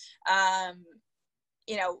sport.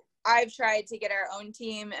 I've tried to get our own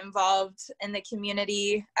team involved in the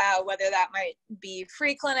community, whether that might be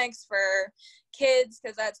free clinics for kids,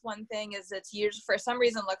 because that's one thing is it's usually, for some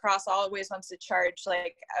reason, lacrosse always wants to charge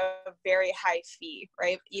a very high fee,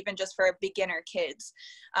 right? Even just for beginner kids.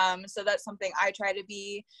 So that's something I try to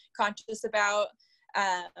be conscious about.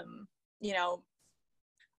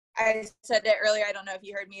 I said it earlier, I don't know if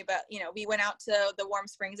you heard me, but, we went out to the Warm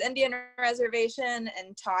Springs Indian Reservation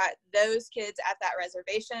and taught those kids at that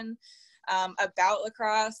reservation about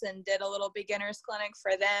lacrosse and did a little beginners clinic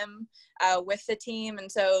for them with the team.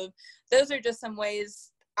 And so those are just some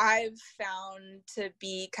ways I've found to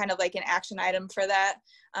be kind of like an action item for that.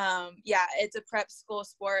 It's a prep school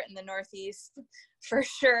sport in the Northeast for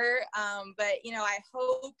sure. But, I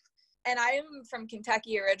hope, and I'm from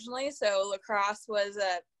Kentucky originally, so lacrosse was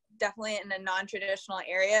definitely in a non-traditional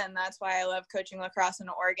area, and that's why I love coaching lacrosse in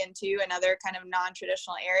Oregon too, another kind of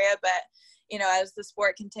non-traditional area. But as the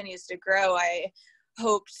sport continues to grow, I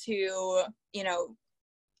hope to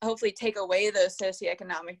hopefully take away those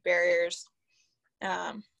socioeconomic barriers.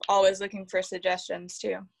 Always looking for suggestions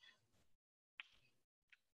too.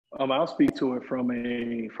 I'll speak to it from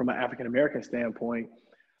an African American standpoint.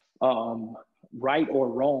 Right or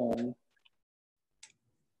wrong,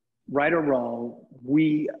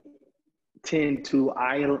 we tend to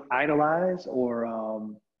idolize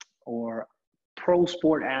or pro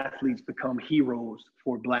sport athletes become heroes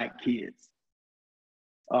for Black kids,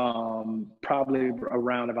 probably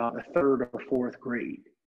around about the 3rd or 4th grade.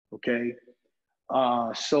 Okay.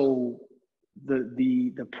 So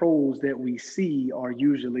the pros that we see are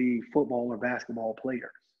usually football or basketball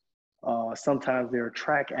players. Sometimes they're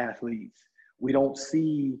track athletes. We don't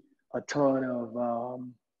see a ton of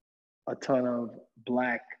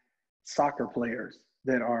Black soccer players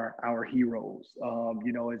that are our heroes.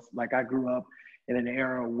 You know, it's like I grew up in an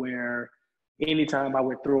era where anytime I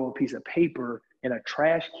would throw a piece of paper in a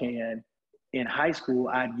trash can in high school,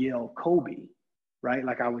 I'd yell Kobe, right?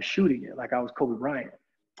 Like I was shooting it, like I was Kobe Bryant.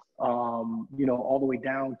 You know, all the way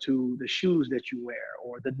down to the shoes that you wear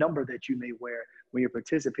or the number that you may wear when you're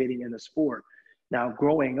participating in the sport. Now,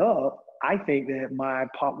 growing up, I think that my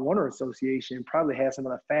Pop Warner Association probably had some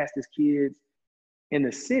of the fastest kids in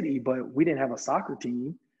the city, but we didn't have a soccer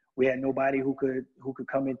team. We had nobody who could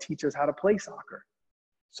come and teach us how to play soccer.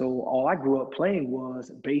 So all I grew up playing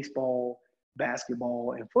was baseball,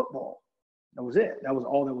 basketball, and football. That was it. That was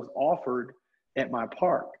all that was offered at my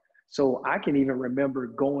park. So I can even remember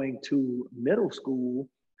going to middle school.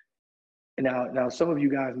 And now some of you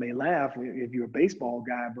guys may laugh if you're a baseball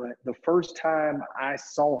guy, but the first time I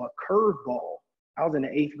saw a curveball, I was in the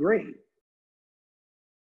 8th grade. It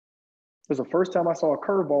was the first time I saw a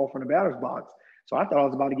curveball from the batter's box. So I thought I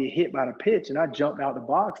was about to get hit by the pitch, and I jumped out the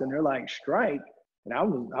box, and they're like, strike. And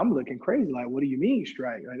I'm looking crazy, like, what do you mean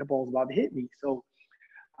strike? Like, the ball's about to hit me. So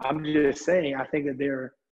I'm just saying, I think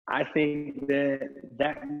that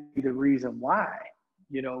could be the reason why,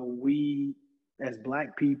 you know, we as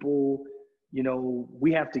Black people, you know,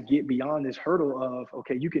 we have to get beyond this hurdle of,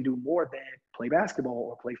 okay, you can do more than play basketball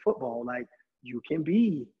or play football. Like, you can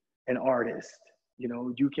be an artist, you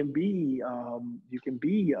know, you can be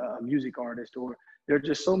a music artist, or there are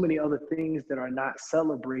just so many other things that are not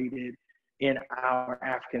celebrated in our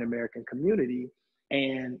African-American community.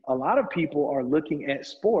 And a lot of people are looking at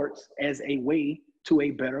sports as a way to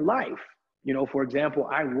a better life. You know, for example,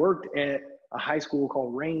 I worked at a high school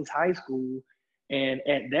called Rains High School. And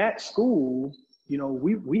at that school, you know,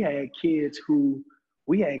 we had kids who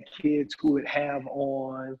would have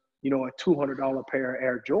on, you know, a $200 pair of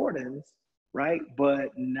Air Jordans, right? But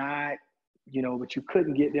not, you know, but you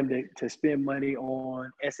couldn't get them to spend money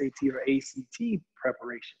on SAT or ACT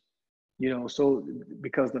preparation. You know, so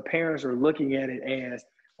because the parents are looking at it as,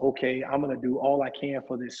 okay, I'm going to do all I can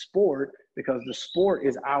for this sport because the sport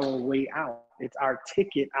is our way out. It's our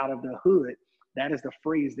ticket out of the hood. That is the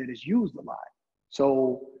phrase that is used a lot.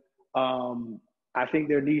 So I think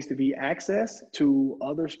there needs to be access to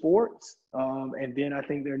other sports. And then I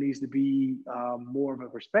think there needs to be more of a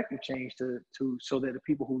perspective change so that the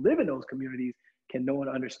people who live in those communities can know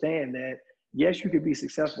and understand that, yes, you could be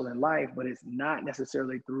successful in life, but it's not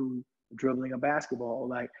necessarily through dribbling a basketball.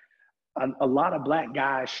 Like a lot of Black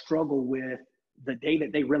guys struggle with the day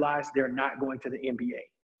that they realize they're not going to the NBA,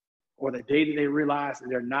 or the day that they realize that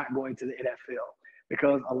they're not going to the NFL,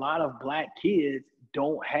 because a lot of Black kids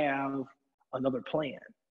don't have another plan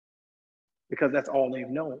because that's all they've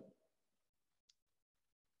known.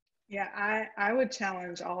 Yeah, I would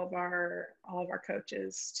challenge all of our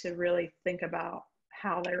coaches to really think about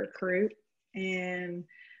how they recruit and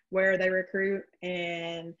where they recruit.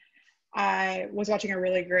 And I was watching it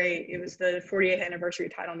was the 48th anniversary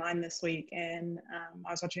of Title IX this week, and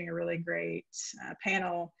I was watching a really great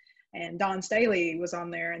panel, and Dawn Staley was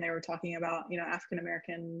on there, and they were talking about, you know,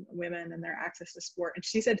 African-American women and their access to sport. And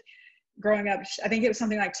she said, growing up, I think it was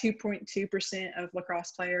something like 2.2% of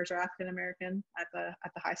lacrosse players are African-American at the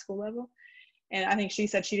high school level. And I think she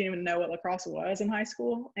said she didn't even know what lacrosse was in high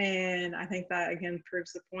school. And I think that, again,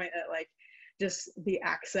 proves the point that, like, just the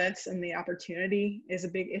access and the opportunity is a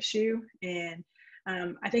big issue. And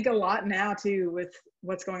I think a lot now too, with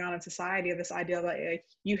what's going on in society, of this idea that, like,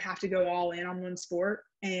 you have to go all in on one sport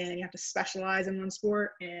and you have to specialize in one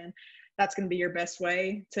sport, and that's going to be your best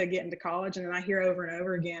way to get into college. And then I hear over and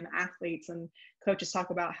over again, athletes and coaches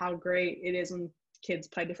talk about how great it is when kids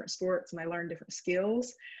play different sports and they learn different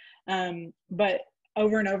skills. But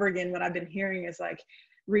over and over again, what I've been hearing is, like,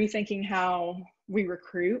 rethinking how we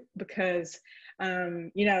recruit, because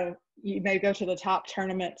you know, you may go to the top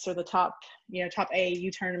tournaments or the top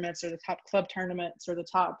AAU tournaments or the top club tournaments or the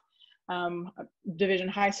top division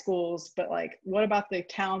high schools, but, like, what about the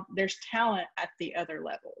talent? There's talent at the other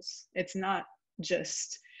levels. It's not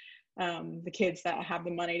just the kids that have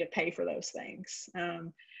the money to pay for those things.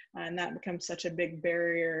 And that becomes such a big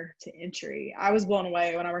barrier to entry. I was blown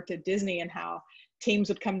away when I worked at Disney and how teams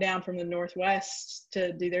would come down from the Northwest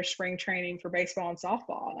to do their spring training for baseball and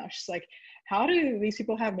softball. And I was just like, how do these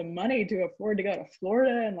people have the money to afford to go to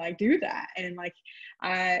Florida and like do that? And like,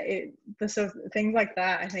 so things like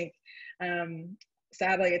that, I think,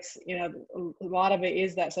 sadly, it's, you know, a lot of it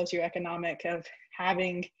is that socioeconomic of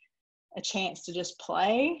having a chance to just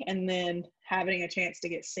play and then having a chance to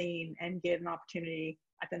get seen and get an opportunity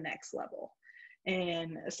at the next level.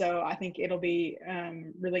 And so I think it'll be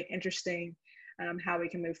really interesting how we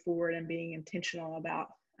can move forward and being intentional about,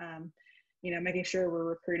 you know, making sure we're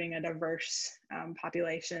recruiting a diverse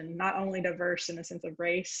population, not only diverse in the sense of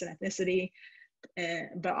race and ethnicity,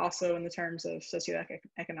 but also in the terms of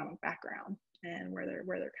socioeconomic background and where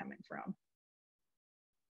they're coming from.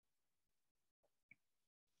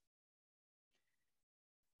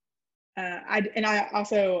 I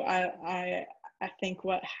think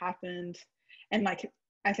what happened, and like,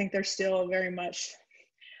 I think there's still very much,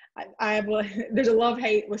 there's a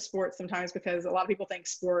love-hate with sports sometimes, because a lot of people think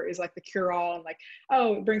sport is like the cure-all and like,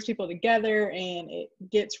 oh, it brings people together and it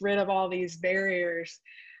gets rid of all these barriers.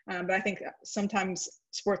 But I think sometimes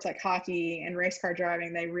sports like hockey and race car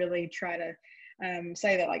driving, they really try to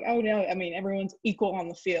say that like, oh no, I mean, everyone's equal on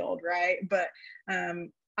the field, right? But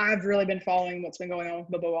I've really been following what's been going on with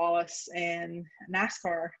Bubba Wallace and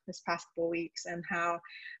NASCAR this past couple of weeks, and how,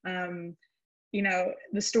 you know,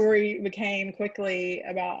 the story became quickly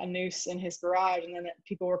about a noose in his garage, and then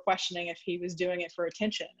people were questioning if he was doing it for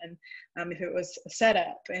attention and if it was a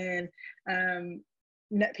setup. And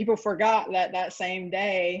people forgot that same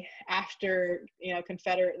day, after, you know,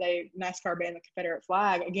 NASCAR banned the Confederate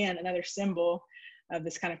flag, again, another symbol of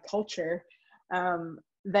this kind of culture.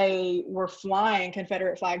 They were flying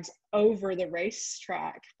Confederate flags over the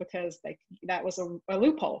racetrack because that was a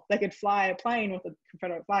loophole. They could fly a plane with a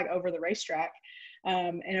Confederate flag over the racetrack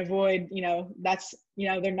and avoid, you know, that's, you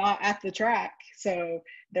know, they're not at the track, so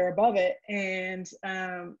they're above it. And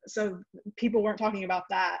so people weren't talking about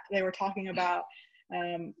that. They were talking about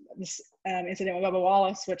this incident with Bubba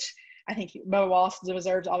Wallace, which I think Bubba Wallace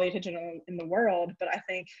deserves all the attention in the world, but I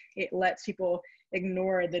think it lets people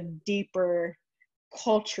ignore the deeper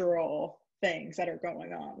cultural things that are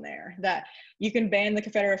going on there. That you can ban the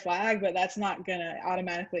Confederate flag, but that's not gonna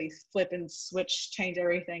automatically flip and switch, change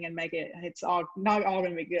everything and make it's all not all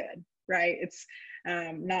gonna be good, right? It's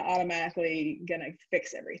not automatically gonna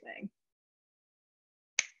fix everything.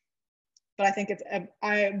 But I think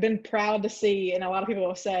I've been proud to see, and a lot of people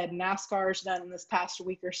have said, NASCAR's done in this past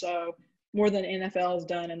week or so more than NFL has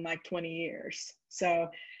done in like 20 years. So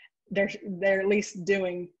they're at least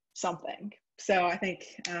doing something. So I think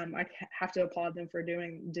I have to applaud them for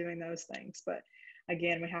doing those things. But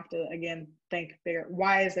again, we have to think bigger.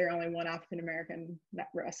 Why is there only one African American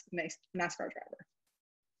NASCAR driver?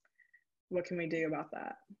 What can we do about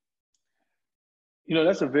that? You know,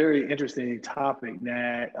 that's a very interesting topic,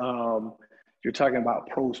 Nat. You're talking about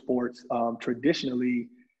pro sports. Traditionally,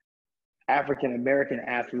 African American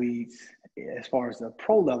athletes, as far as the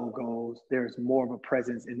pro level goes, there's more of a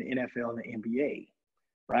presence in the NFL and the NBA,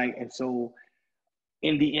 right? And so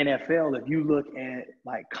in the NFL, if you look at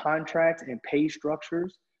like contracts and pay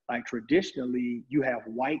structures, like traditionally you have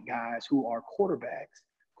white guys who are quarterbacks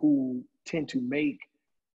who tend to make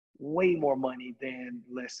way more money than,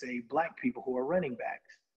 let's say, black people who are running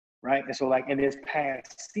backs, right? And so like in this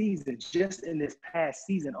past season, just in this past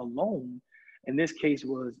season alone, and this case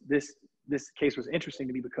was interesting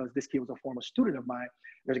to me because this kid was a former student of mine.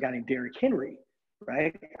 There's a guy named Derrick Henry,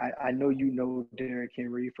 right? I know you know Derrick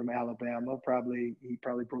Henry from Alabama. He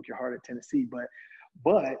probably broke your heart at Tennessee, but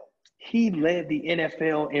he led the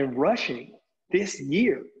NFL in rushing this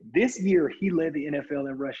year. This year, he led the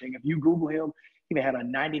NFL in rushing. If you Google him, he had a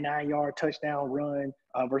 99-yard touchdown run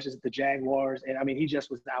versus the Jaguars. And I mean, he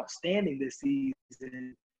just was outstanding this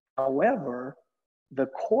season. However, the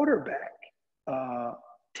quarterback,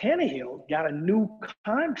 Tannehill, got a new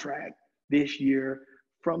contract this year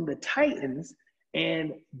from the Titans,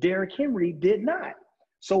 and Derrick Henry did not.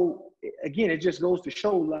 So again, it just goes to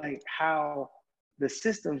show like how the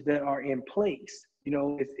systems that are in place, you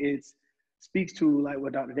know, it speaks to like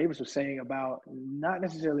what Dr. Davis was saying about not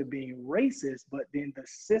necessarily being racist, but then the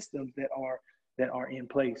systems that are in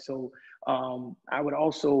place. So I would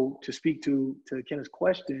also, to speak to Kenneth's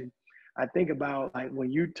question, I think about like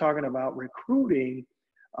when you're talking about recruiting,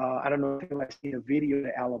 I don't know if you might see a video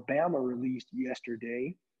that Alabama released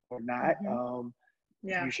yesterday or not. Mm-hmm.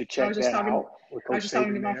 Yeah, you should check that out. I was just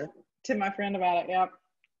talking to my friend about it. Yep.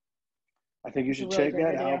 I think you should check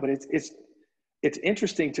that out. But it's it's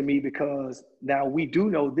interesting to me because now we do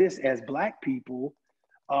know this as Black people,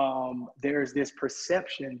 there's this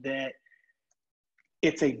perception that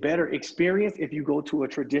it's a better experience if you go to a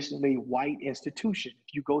traditionally white institution,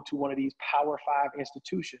 if you go to one of these Power 5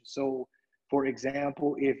 institutions. So, for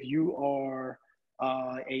example, if you are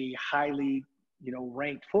a highly,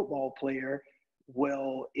 ranked football player,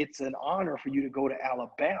 well, it's an honor for you to go to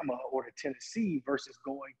Alabama or to Tennessee versus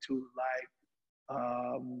going to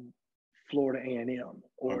Florida A&M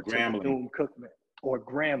or to Bethune-Cookman or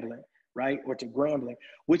Grambling, right? Or to Grambling,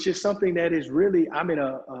 which is something that is really, I'm in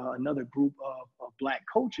another group of Black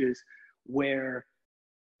coaches where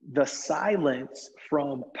the silence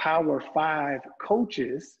from Power 5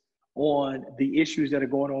 coaches on the issues that are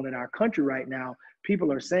going on in our country right now,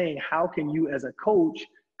 people are saying, how can you as a coach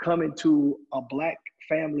come into a Black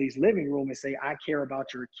family's living room and say, I care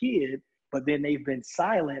about your kid, but then they've been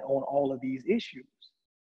silent on all of these issues?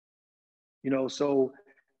 So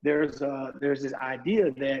there's this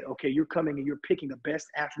idea that, okay, you're coming and you're picking the best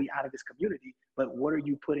athlete out of this community, but what are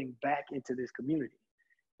you putting back into this community?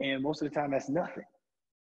 And most of the time that's nothing.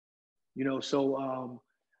 So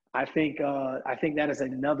I think that is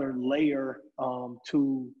another layer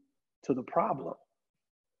to the problem.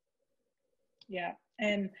 Yeah,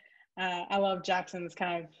 and I love Jackson's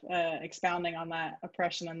kind of expounding on that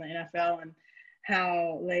oppression in the NFL and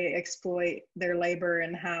how they exploit their labor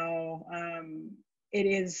and how it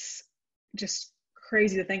is just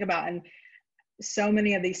crazy to think about. And so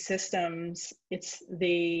many of these systems, it's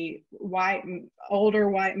the older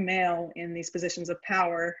white male in these positions of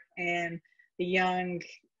power and the young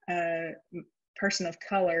person of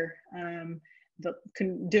color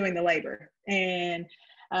doing the labor. And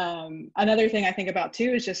another thing I think about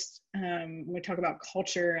too is just when we talk about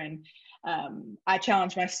culture, and I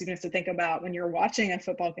challenge my students to think about when you're watching a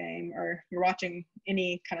football game or you're watching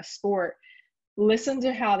any kind of sport, listen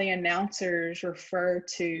to how the announcers refer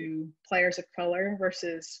to players of color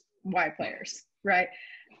versus white players, right?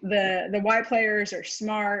 The white players are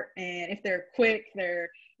smart, and if they're quick, they're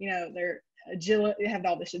agile, they have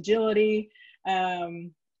all this agility,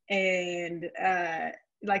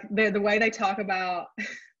 like the way they talk about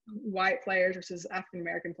white players versus African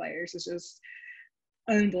American players is just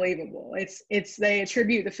unbelievable. It's they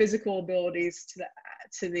attribute the physical abilities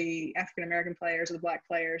to the African American players or the Black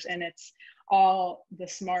players, and it's all the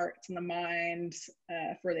smarts and the minds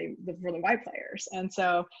for the white players. And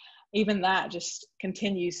so even that just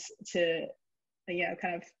continues to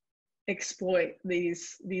kind of exploit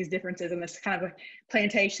these differences and this kind of a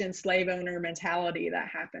plantation slave owner mentality that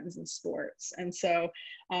happens in sports. And so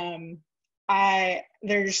we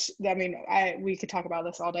could talk about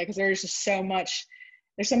this all day because there's just so much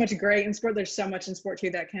great in sport. There's so much in sport too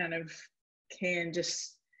that kind of can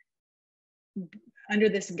just, under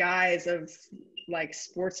this guise of like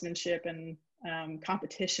sportsmanship and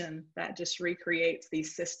competition, that just recreates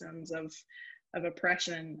these systems of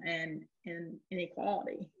oppression and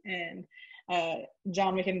inequality. And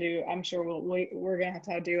John, we can do, I'm sure we're gonna have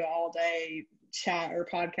to do an all day chat or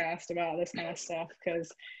podcast about this kind of stuff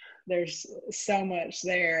because there's so much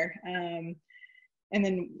there. And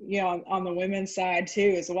then on the women's side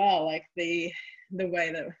too as well, like the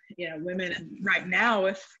way that women right now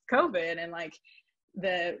with COVID and like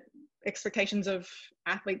the expectations of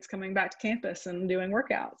athletes coming back to campus and doing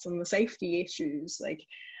workouts and the safety issues, like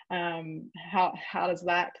how does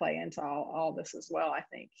that play into all this as well, I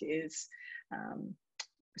think is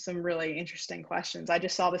some really interesting questions. I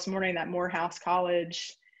just saw this morning that Morehouse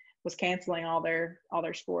College was canceling all their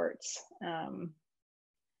sports,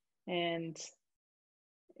 and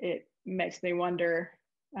it makes me wonder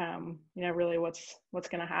really what's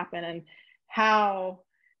going to happen and how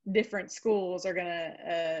different schools are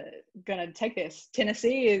gonna take this.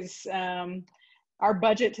 Tennessee is our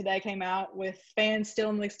budget today came out with fans still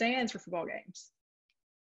in the stands for football games.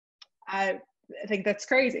 I think that's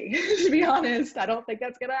crazy, to be honest. I don't think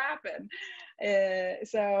that's gonna happen.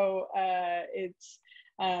 It's so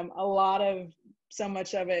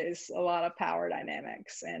much of it is a lot of power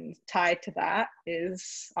dynamics, and tied to that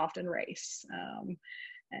is often race.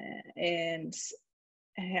 And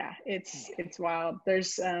yeah, it's wild.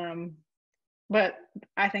 There's but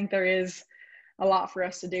I think there is a lot for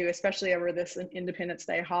us to do, especially over this Independence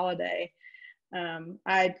Day holiday.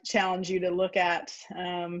 I challenge you to look at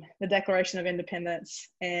the Declaration of Independence,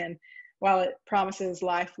 and while it promises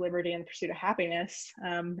life, liberty, and the pursuit of happiness,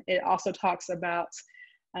 it also talks about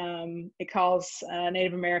it calls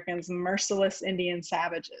Native Americans merciless Indian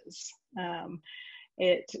savages.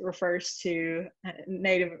 It refers to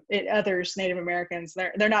Native Americans.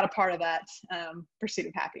 They're not a part of that pursuit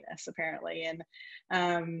of happiness, apparently.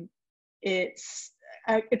 And it's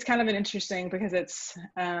kind of an interesting because it's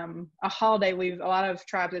a holiday a lot of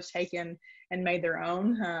tribes have taken and made their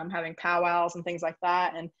own, having powwows and things like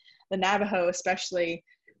that. And the Navajo especially,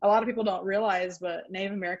 a lot of people don't realize, but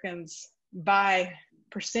Native Americans by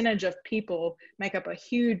percentage of people make up a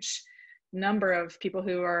huge number of people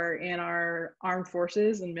who are in our armed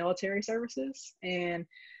forces and military services. And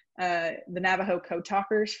the Navajo code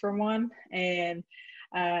talkers for one, and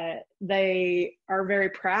they are very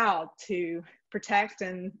proud to protect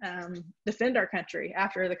and defend our country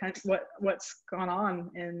after what's gone on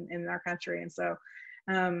in our country. And so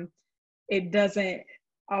it doesn't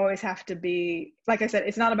always have to be, like I said,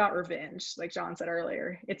 it's not about revenge, like John said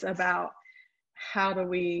earlier. It's about how do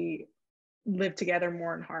we live together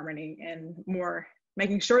more in harmony and more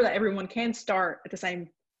making sure that everyone can start at the same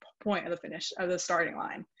point of the starting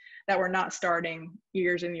line, that we're not starting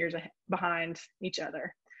years and years behind each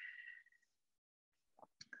other.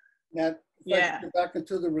 Now, yeah. Back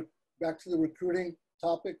to the recruiting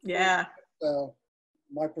topic. Yeah.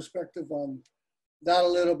 My perspective on that a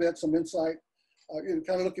little bit, some insight.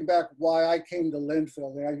 Kind of looking back why I came to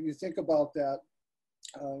Linfield. And you think about that.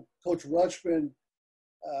 Coach Rutschman,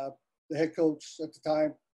 the head coach at the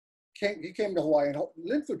time, he came to Hawaii. And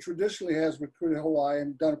Linfield traditionally has recruited Hawaii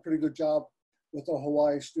and done a pretty good job with our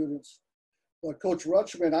Hawaii students. But Coach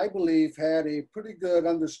Rutschman, I believe, had a pretty good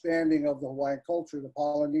understanding of the Hawaiian culture, the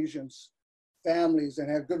Polynesians, families,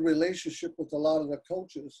 and had good relationship with a lot of the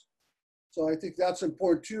coaches. So I think that's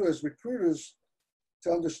important too as recruiters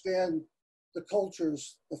to understand the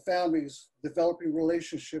cultures, the families, developing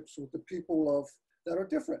relationships with the people that are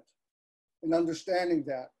different and understanding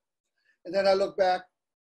that. And then I look back,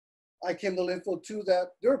 I came to Linfield too, that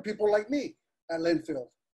there are people like me at Linfield.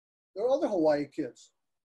 There are other Hawaii kids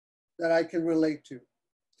that I can relate to.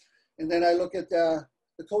 And then I look at the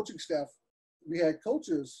coaching staff. We had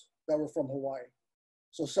coaches that were from Hawaii.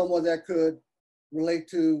 So someone that could relate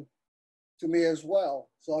to me as well.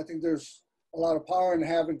 So I think there's a lot of power in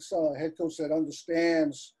having a head coach that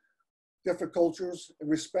understands different cultures and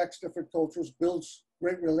respects different cultures, builds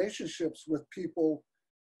great relationships with people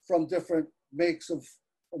from different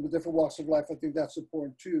from the different walks of life. I think that's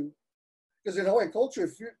important too. Because in Hawaiian culture,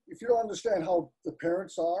 if you don't understand how the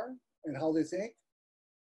parents are and how they think,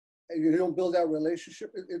 and you don't build that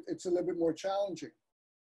relationship, it's a little bit more challenging.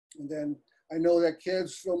 And then I know that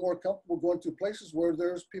kids feel more comfortable going to places where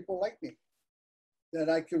there's people like me that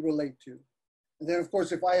I can relate to. And then, of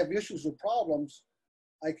course, if I have issues or problems,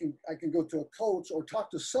 I can go to a coach or talk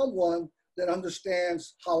to someone that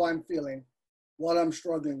understands how I'm feeling, what I'm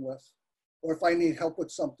struggling with, or if I need help with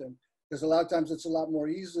something. Because a lot of times it's a lot more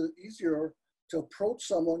easier to approach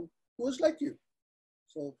someone who is like you.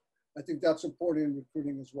 So I think that's important in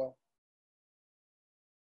recruiting as well.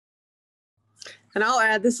 And I'll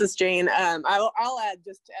add, this is Jane. I'll add,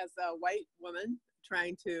 just as a white woman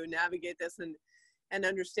trying to navigate this and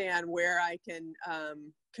understand where I can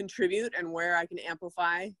contribute and where I can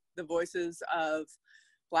amplify the voices of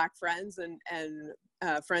Black friends and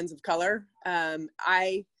friends of color.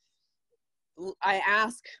 I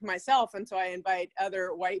ask myself, and so I invite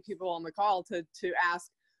other white people on the call to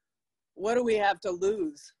ask, what do we have to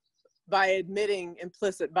lose by admitting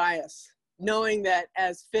implicit bias, knowing that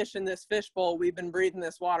as fish in this fishbowl, we've been breathing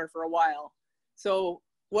this water for a while. So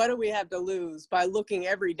what do we have to lose by looking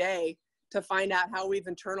every day to find out how we've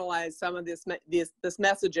internalized some of this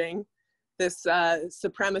messaging, this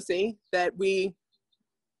supremacy that we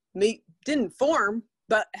didn't form,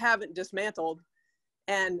 but haven't dismantled?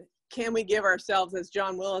 And can we give ourselves, as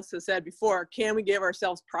John Willis has said before, can we give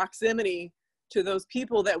ourselves proximity to those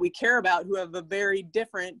people that we care about who have a very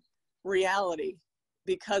different reality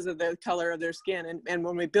because of the color of their skin? And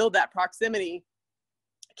when we build that proximity,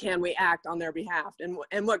 can we act on their behalf?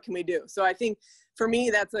 And what can we do? So I think for me,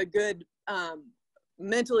 that's a good,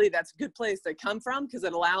 mentally, that's a good place to come from, because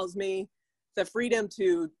it allows me the freedom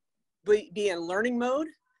to be in learning mode,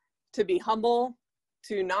 to be humble,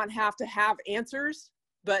 to not have to have answers,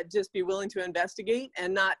 but just be willing to investigate,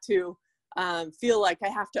 and not to feel like I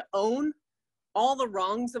have to own all the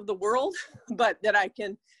wrongs of the world, but that I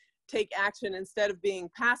can take action. Instead of being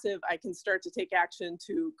passive, I can start to take action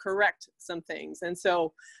to correct some things. And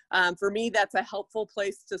so for me, that's a helpful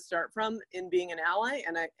place to start from in being an ally.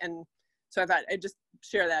 And so I thought I'd just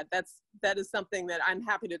share that. That is something that I'm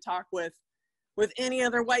happy to talk with any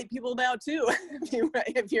other white people about too.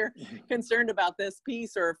 If you're concerned about this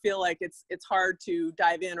piece or feel like it's hard to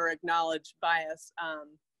dive in or acknowledge bias,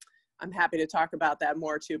 I'm happy to talk about that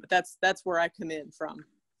more too. But that's where I come in from.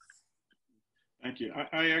 Thank you.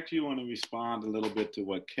 I actually want to respond a little bit to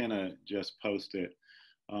what Kenna just posted.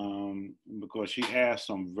 because she asked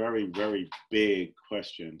some very, very big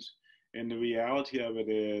questions. And the reality of it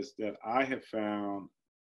is that I have found,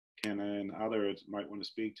 Kenna and others might want to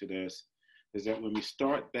speak to this, is that when we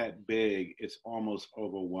start that big, it's almost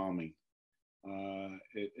overwhelming.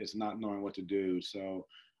 It's not knowing what to do. So,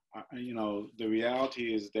 the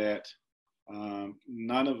reality is that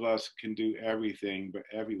none of us can do everything, but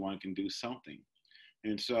everyone can do something.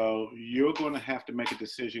 And so you're going to have to make a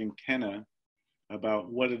decision, Kenna,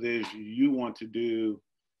 about what it is you want to do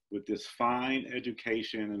with this fine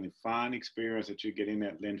education and the fine experience that you're getting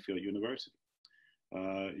at Linfield University.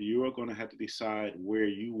 You are going to have to decide where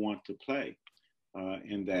you want to play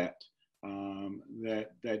in that.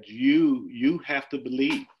 That you have to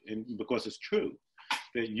believe, and because it's true,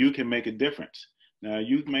 that you can make a difference. Now,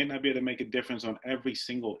 you may not be able to make a difference on every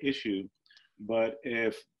single issue, but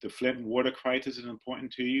if the Flint water crisis is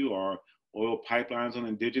important to you, or oil pipelines on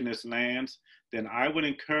indigenous lands, then I would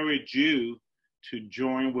encourage you to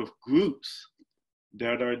join with groups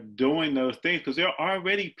that are doing those things, because there are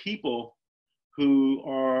already people who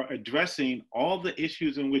are addressing all the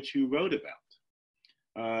issues in which you wrote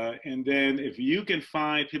about. And then if you can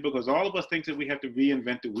find people, because all of us think that we have to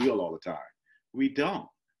reinvent the wheel all the time. We don't.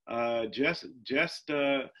 Just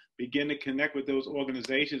begin to connect with those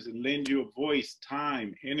organizations and lend your voice,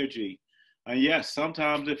 time, energy. And yes,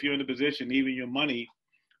 sometimes if you're in a position, even your money,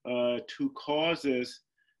 to causes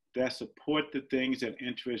that support the things that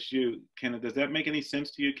interest you. Kenna, does that make any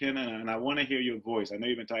sense to you, Kenna? And I want to hear your voice. I know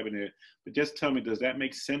you've been typing it, but just tell me, does that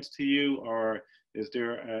make sense to you, or is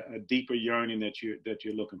there a deeper yearning that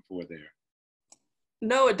you're looking for there?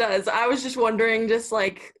 No, it does. I was just wondering, just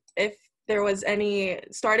like if there was any,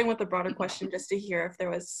 starting with a broader question, just to hear if there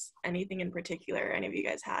was anything in particular any of you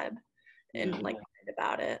guys had in like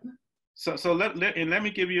about it. So let me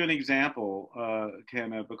give you an example,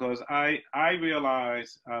 Kenna, because I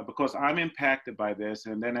realize, because I'm impacted by this,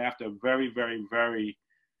 and then after a very, very, very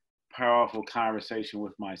powerful conversation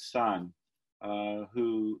with my son,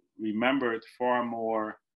 who remembered far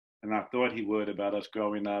more than I thought he would about us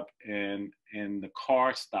growing up in the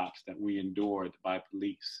car stops that we endured by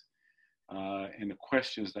police, and the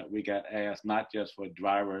questions that we got asked, not just for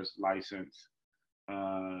driver's license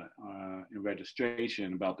and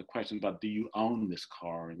registration, about the question about, do you own this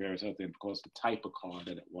car, and various other things, because the type of car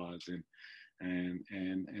that it was, and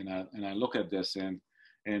I look at this,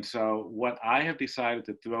 and so what I have decided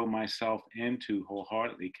to throw myself into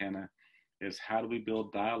wholeheartedly, Kenna, is how do we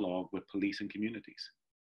build dialogue with police and communities.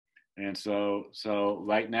 And so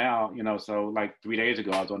right now, so like 3 days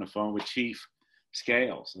ago, I was on the phone with Chief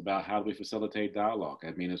Scales about how do we facilitate dialogue.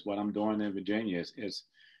 I mean, it's what I'm doing in Virginia.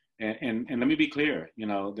 And let me be clear, there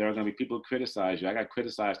are going to be people who criticize you. I got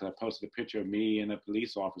criticized because I posted a picture of me and a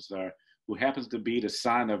police officer who happens to be the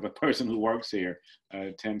son of a person who works here,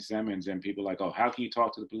 Tim Simmons, and people like, oh, how can you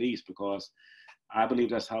talk to the police? Because I believe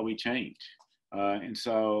that's how we change. And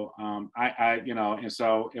so and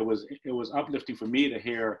so it was uplifting for me to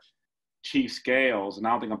hear Chief Scales, and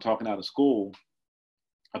I don't think I'm talking out of school,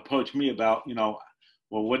 approach me about,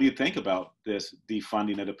 well, what do you think about this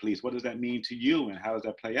defunding of the police? What does that mean to you, and how does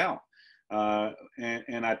that play out?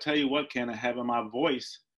 And I tell you what, Kenna, having my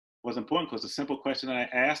voice was important, because the simple question that I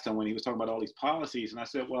asked him when he was talking about all these policies, and I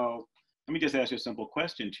said, well, let me just ask you a simple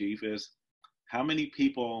question, Chief, is how many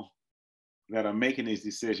people that are making these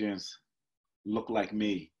decisions look like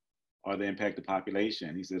me, or they impact the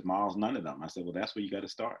population? He says, Miles, none of them. I said, well, that's where you got to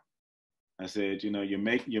start. I said,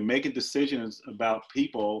 you're making decisions about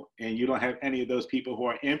people, and you don't have any of those people who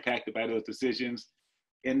are impacted by those decisions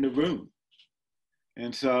in the room.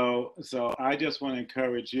 And so I just want to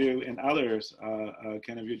encourage you and others,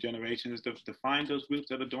 kind of your generation, is to find those groups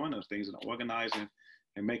that are doing those things and organize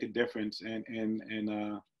and make a difference, and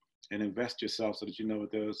invest yourself so that you know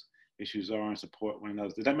what those issues are and support one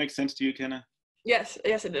another. Did that make sense to you, Kenna? Yes,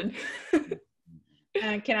 it did.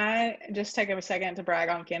 Can I just take a second to brag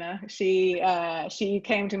on Kenna? She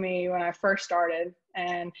came to me when I first started,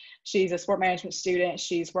 and she's a sport management student.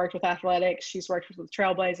 She's worked with athletics. She's worked with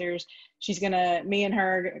Trailblazers. Me and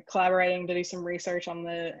her collaborating to do some research on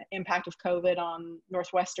the impact of COVID on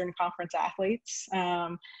Northwestern Conference athletes.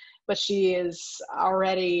 But she has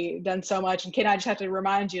already done so much. And Kenna, I just have to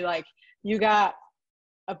remind you, like, you got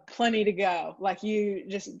plenty to go. Like, you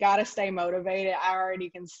just got to stay motivated. I already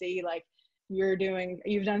can see, like,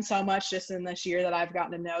 you've done so much just in this year that I've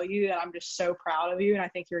gotten to know you, that I'm just so proud of you. And I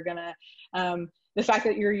think you're gonna, the fact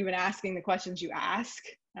that you're even asking the questions you ask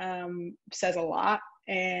says a lot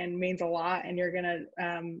and means a lot. And you're gonna,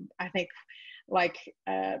 I think, like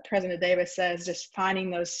President Davis says, just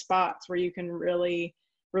finding those spots where you can really,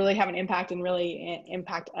 really have an impact and really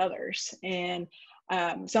impact others. And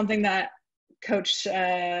something that Coach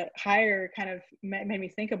Heyer kind of made me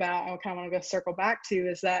think about, I kind of want to go circle back to,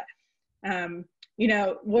 is that you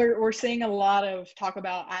know, we're seeing a lot of talk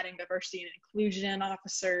about adding diversity and inclusion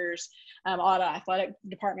officers. A lot of athletic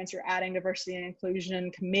departments are adding diversity and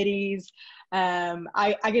inclusion committees.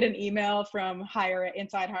 I get an email from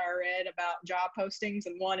Inside Higher Ed about job postings,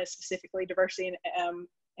 and one is specifically diversity and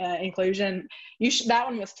inclusion. That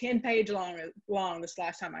one was 10-page long this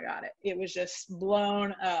last time I got it. It was just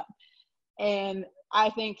blown up. And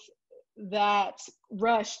I think that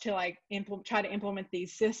rush to like try to implement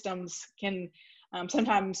these systems can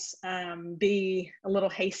sometimes be a little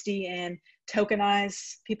hasty and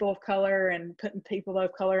tokenize people of color and putting people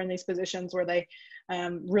of color in these positions where they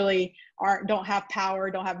really don't have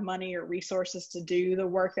power, don't have money or resources to do the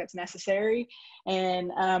work that's necessary.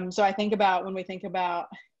 And so I think about, when we think about,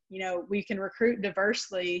 you know, we can recruit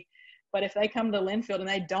diversely, but if they come to Linfield and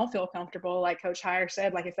they don't feel comfortable, like Coach Heyer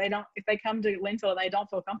said, like if they come to Linfield and they don't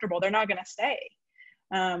feel comfortable, they're not going to stay.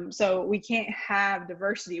 So we can't have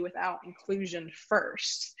diversity without inclusion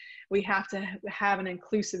first. We have to have an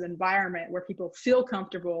inclusive environment where people feel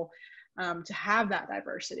comfortable to have that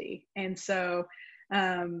diversity. And so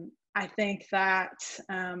I think that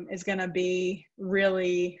is going to be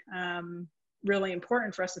really, really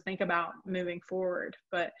important for us to think about moving forward.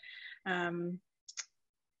 But I'm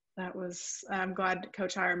glad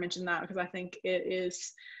Coach Heyer mentioned that, because I think it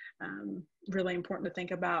is really important to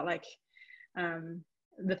think about, like,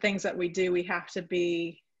 the things that we do. We have to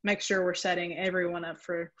make sure we're setting everyone up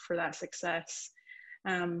for that success.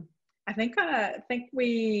 I think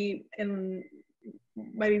we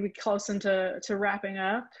maybe we close into wrapping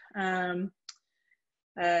up.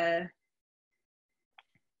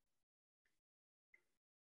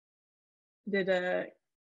 Did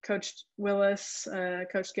Coach Willis,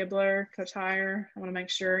 Coach Gibler, Coach Heyer, I want to make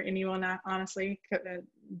sure anyone, honestly,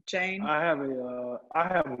 Jane? I have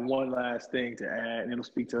one last thing to add, and it'll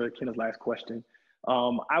speak to Kenna's last question.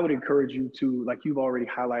 I would encourage you to, like you've already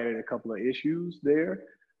highlighted a couple of issues there,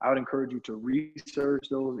 I would encourage you to research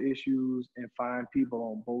those issues and find people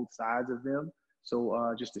on both sides of them.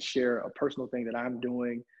 So just to share a personal thing that I'm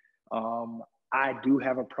doing, I do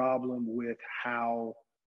have a problem with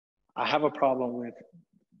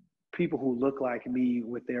people who look like me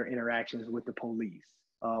with their interactions with the police,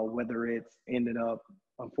 whether it's ended up,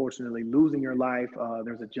 unfortunately, losing your life.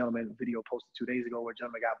 There's a gentleman video posted 2 days ago where a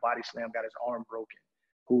gentleman got body slammed, got his arm broken,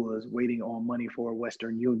 who was waiting on money for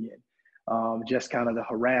Western Union. Just kind of the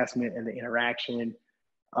harassment and the interaction.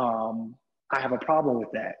 I have a problem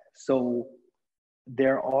with that. So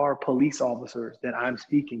there are police officers that I'm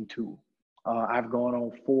speaking to. I've gone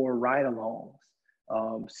on 4 ride-alongs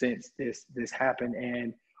since this happened,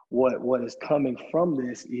 and what is coming from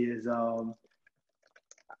this is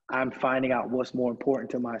I'm finding out what's more important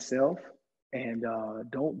to myself, and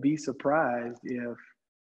don't be surprised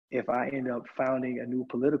if I end up founding a new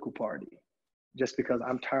political party, just because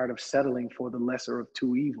I'm tired of settling for the lesser of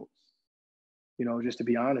two evils, you know, just to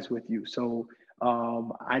be honest with you. So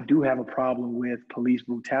I do have a problem with police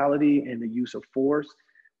brutality and the use of force,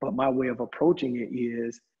 but my way of approaching it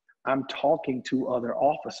is I'm talking to other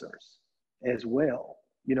officers as well,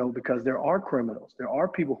 you know, because there are criminals, there are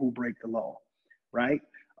people who break the law, right?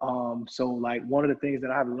 So like one of the things that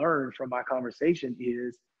I've learned from my conversation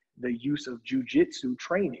is the use of jujitsu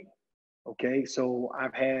training. Okay, so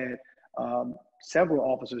I've had several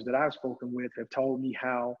officers that I've spoken with have told me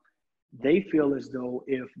how they feel as though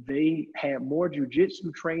if they had more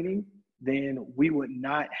jujitsu training, then we would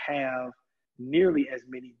not have nearly as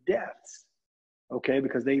many deaths. Okay,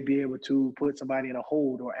 because they'd be able to put somebody in a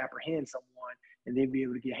hold or apprehend someone, and they'd be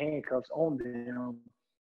able to get handcuffs on them.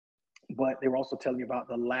 But they were also telling me about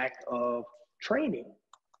the lack of training,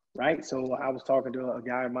 right? So I was talking to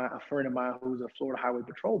a friend of mine who's a Florida Highway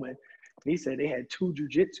Patrolman, and he said they had 2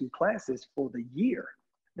 jujitsu classes for the year.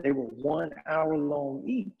 They were 1 hour long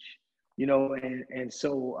each, you know, and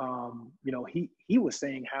so, you know, he was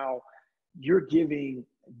saying how you're giving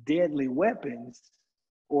deadly weapons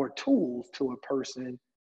or tools to a person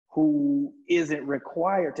who isn't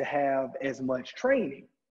required to have as much training,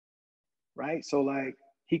 right? So like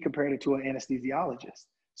he compared it to an anesthesiologist.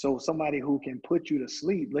 So somebody who can put you to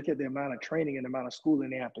sleep, look at the amount of training and the amount of schooling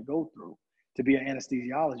they have to go through to be an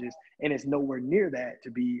anesthesiologist, and it's nowhere near that to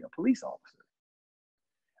be a police officer.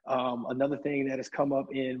 Another thing that has come up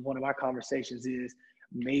in one of my conversations is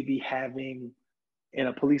maybe having in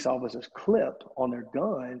a police officer's clip on their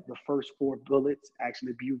gun, the first 4 bullets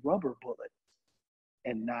actually be rubber bullets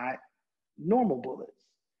and not normal bullets.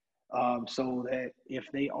 So that if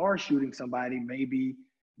they are shooting somebody, maybe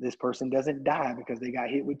this person doesn't die because they got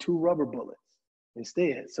hit with 2 rubber bullets.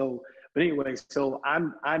 instead. So, but anyway, so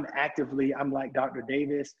I'm like Dr.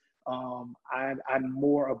 Davis. I'm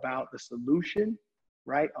more about the solution,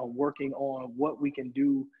 right? I'm working on what we can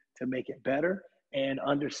do to make it better and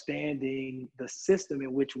understanding the system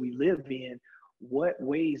in which we live in. What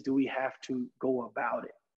ways do we have to go about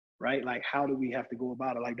it, right? Like, how do we have to go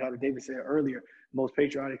about it? Like Dr. Davis said earlier, most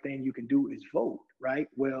patriotic thing you can do is vote, right?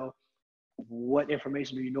 Well, what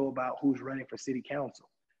information do you know about who's running for city council,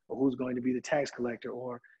 or who's going to be the tax collector,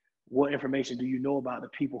 or what information do you know about the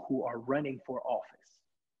people who are running for office?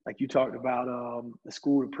 Like you talked about the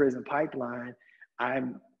school to prison pipeline.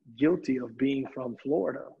 I'm guilty of being from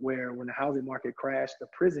Florida, where when the housing market crashed, the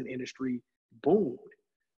prison industry boomed,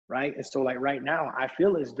 right? And so like right now, I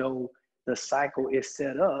feel as though the cycle is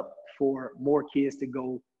set up for more kids to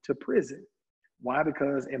go to prison. Why?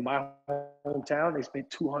 Because in my hometown, they spent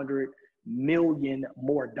 $200 million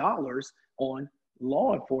more dollars on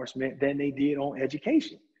law enforcement than they did on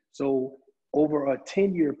education. So over a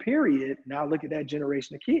 10-year period, now look at that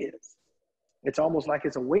generation of kids. It's almost like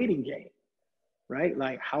it's a waiting game, right?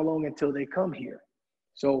 Like, how long until they come here?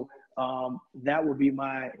 So that would be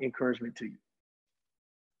my encouragement to you.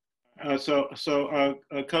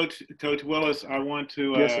 Coach Willis, I want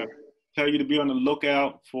to Yes, tell you to be on the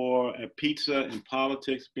lookout for a Pizza in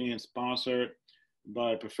Politics being sponsored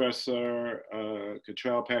by Professor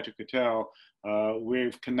Patrick Cottrell.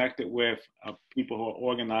 We've connected with people who are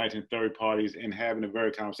organizing third parties and having the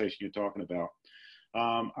very conversation you're talking about.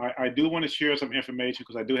 I do want to share some information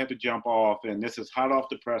because I do have to jump off, and this is hot off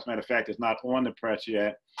the press. Matter of fact, it's not on the press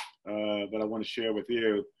yet, but I want to share with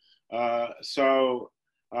you.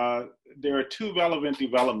 There are two relevant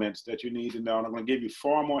developments that you need to know, and I'm going to give you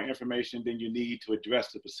far more information than you need to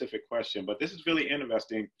address the specific question. But this is really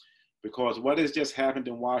interesting because what has just happened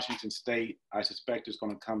in Washington State, I suspect is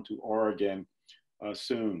going to come to Oregon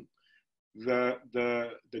soon. The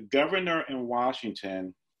governor in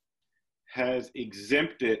Washington has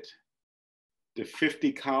exempted the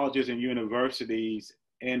 50 colleges and universities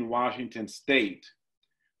in Washington State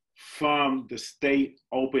from the state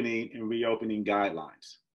opening and reopening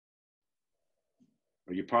guidelines.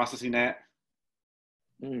 Are you processing that?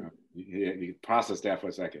 You process that for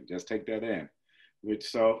a second. Just take that in.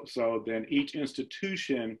 So then each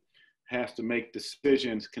institution has to make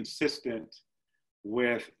decisions consistent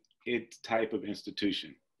with its type of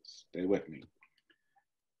institution. Stay with me.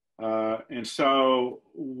 And so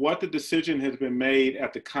what the decision has been made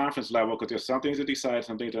at the conference level, because there's some things that decide,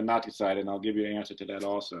 some things are not decided, and I'll give you an answer to that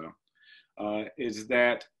also, is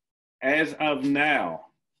that as of now,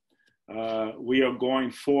 we are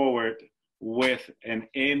going forward with an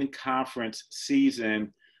in-conference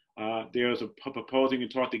season. There's a proposal, you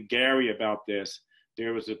can talk to Gary about this.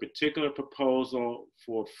 There was a particular proposal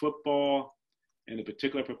for football and a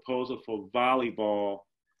particular proposal for volleyball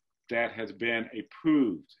that has been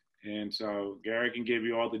approved. And so Gary can give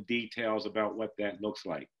you all the details about what that looks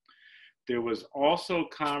like. There was also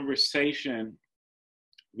conversation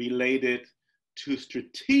related to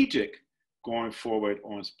strategic going forward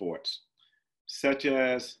on sports, such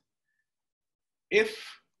as if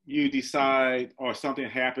you decide or something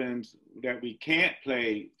happens that we can't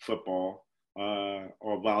play football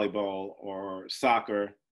or volleyball or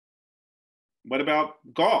soccer, what about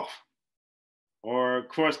golf or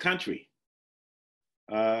cross country?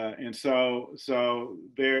 And so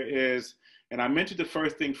there is, and I mentioned the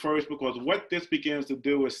first thing first because what this begins to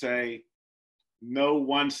do is say, no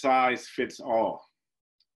one size fits all.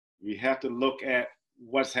 We have to look at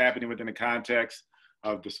what's happening within the context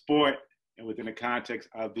of the sport and within the context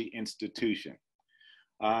of the institution.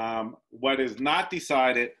 What is not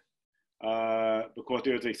decided, because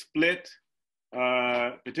there's a split,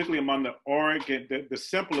 particularly among the Oregon, the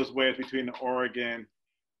simplest way is between the Oregon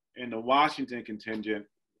and the Washington contingent,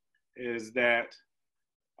 is that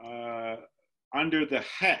under the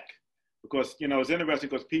HEC, because, you know, it's interesting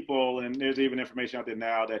because people, and there's even information out there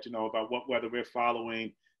now that, you know, about whether we're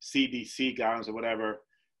following CDC guidance or whatever,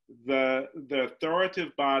 the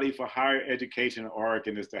authoritative body for higher education in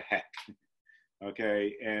Oregon is the HEC,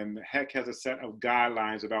 okay? And the HEC has a set of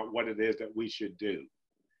guidelines about what it is that we should do.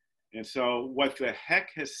 And so what the HEC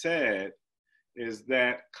has said is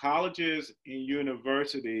that colleges and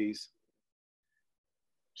universities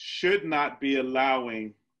should not be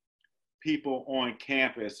allowing people on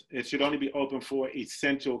campus. It should only be open for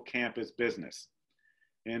essential campus business.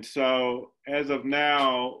 And so as of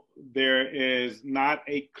now, there is not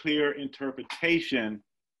a clear interpretation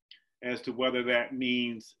as to whether that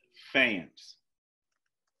means fans.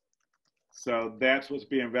 So that's what's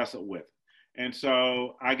being wrestled with. And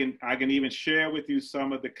so I can even share with you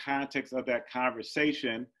some of the context of that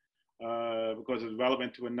conversation because it's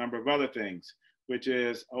relevant to a number of other things, which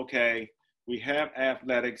is, okay, we have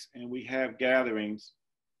athletics and we have gatherings.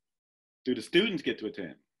 Do the students get to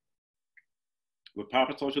attend? With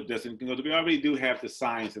proper social distancing, because we already do have the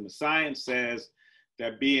science, and the science says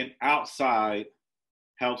that being outside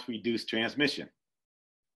helps reduce transmission.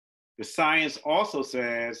 The science also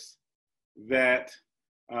says that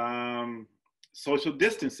social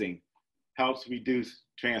distancing helps reduce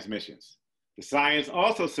transmissions. The science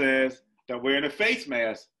also says that wearing a face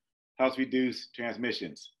mask helps reduce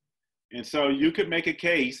transmissions. And so you could make a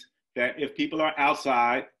case that if people are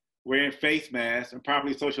outside wearing face masks and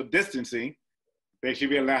properly social distancing, they should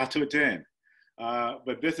be allowed to attend.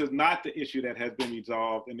 But this is not the issue that has been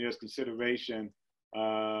resolved, and there's consideration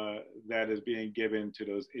that is being given to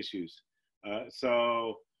those issues.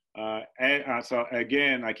 So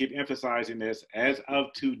again, I keep emphasizing this, as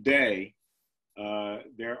of today,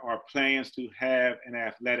 there are plans to have an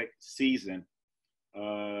athletic season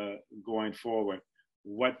going forward.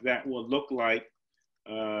 What that will look like,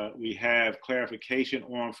 we have clarification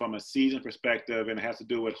on from a season perspective, and it has to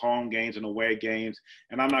do with home games and away games.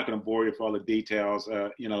 And I'm not going to bore you with all the details.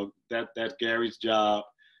 You know, that's Gary's job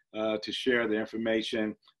to share the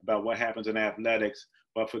information about what happens in athletics.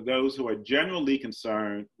 But for those who are generally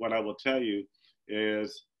concerned, what I will tell you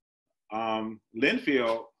is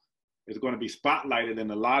Linfield is going to be spotlighted in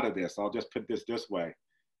a lot of this. I'll just put this way,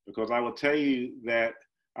 because I will tell you that,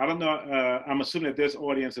 I don't know, I'm assuming that this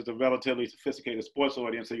audience is a relatively sophisticated sports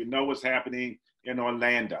audience, so you know what's happening in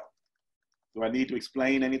Orlando. Do I need to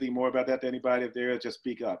explain anything more about that to anybody? If there is, just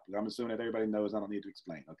speak up. I'm assuming that everybody knows. I don't need to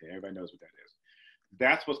explain. Okay, everybody knows what that is.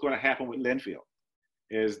 That's what's going to happen with Linfield,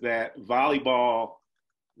 is that volleyball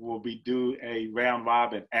will be do a round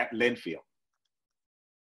robin at Linfield.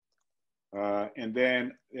 And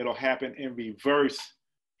then it'll happen in reverse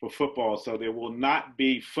for football. So there will not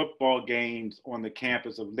be football games on the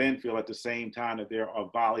campus of Linfield at the same time that there are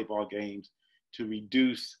volleyball games, to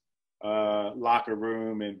reduce locker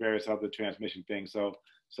room and various other transmission things. So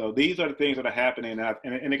these are the things that are happening.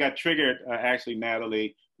 And it got triggered, actually,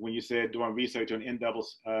 Natalie, when you said doing research on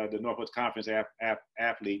the Northwest Conference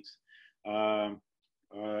athletes.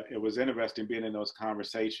 It was interesting being in those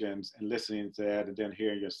conversations and listening to that, and then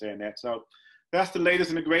hearing you saying that. So that's the latest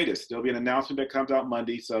and the greatest. There'll be an announcement that comes out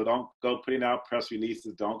Monday, so don't go putting out press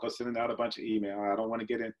releases. Don't go sending out a bunch of email. I don't want to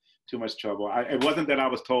get in too much trouble. It wasn't that I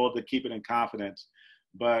was told to keep it in confidence,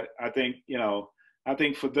 but I think, you know, I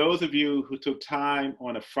think for those of you who took time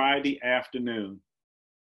on a Friday afternoon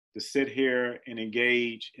to sit here and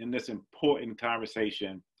engage in this important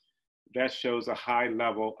conversation, that shows a high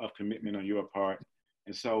level of commitment on your part.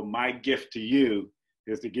 And so my gift to you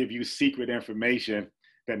is to give you secret information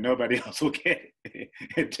that nobody else will get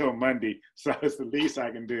until Monday. So it's the least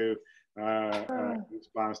I can do in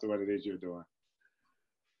response to what it is you're doing.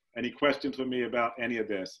 Any questions for me about any of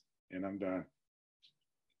this? And I'm done.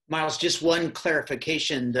 Miles, just one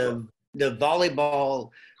clarification. The volleyball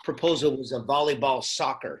proposal was a volleyball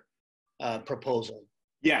soccer proposal.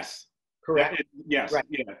 Yes. Correct. Yes. Right.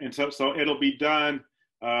 Yeah. And so it'll be done.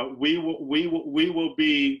 We will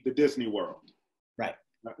be the Disney World. Right.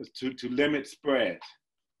 To limit spread.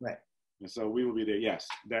 Right. And so we will be there. Yes.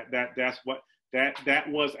 That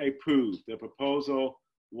was approved. The proposal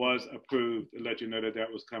was approved to let you know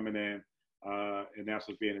that was coming in, and that's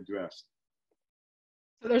what's being addressed.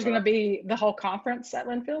 So there's going to be the whole conference at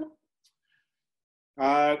Linfield?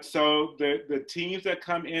 So the teams that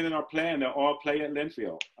come in and are playing, they'll all play at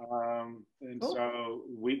Linfield. And cool. So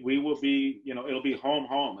we will be, you know, it'll be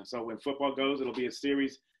home. And so when football goes, it'll be a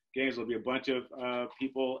series games. It'll be a bunch of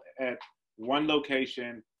people at one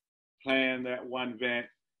location playing that one event.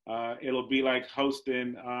 It'll be like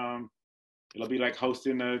hosting a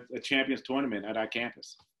Champions tournament at our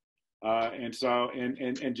campus. And so,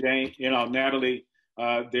 and Jane, you know, Natalie,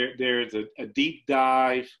 there's a deep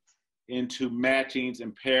dive into matchings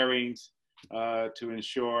and pairings to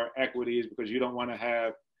ensure equities, because you don't want to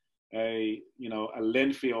have a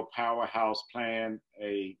Linfield powerhouse playing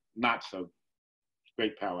a not so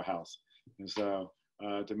great powerhouse. And so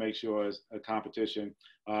to make sure it's a competition.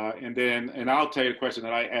 And I'll tell you the question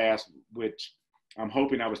that I asked, which I'm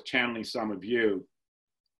hoping I was channeling some of you,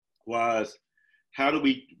 was how do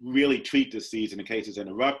we really treat the season in case it's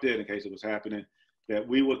interrupted, in case it was happening, that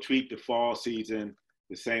we will treat the fall season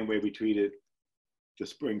the same way we treated the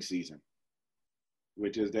spring season,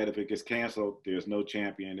 which is that if it gets canceled, there's no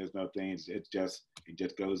champion, there's no things. It just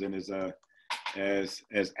goes in as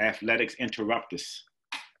athletics interrupt us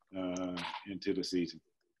into the season.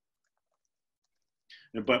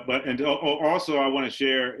 And also I want to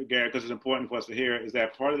share, Gary, because it's important for us to hear, is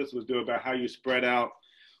that part of this was due about how you spread out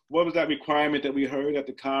what was that requirement that we heard at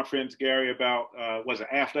the conference, Gary, about, was it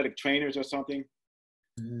athletic trainers or something?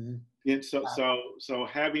 Mhm. And so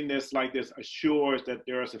having this like this assures that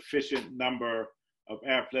there are a sufficient number of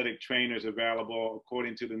athletic trainers available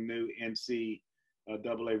according to the new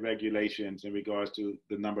NCAA regulations in regards to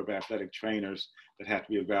the number of athletic trainers that have to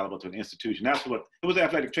be available to an institution. That's what it was,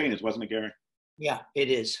 athletic trainers, wasn't it, Gary? Yeah, it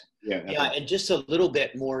is. Yeah. Yeah, and just a little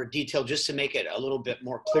bit more detail, just to make it a little bit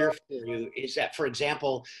more clear for you, is that, for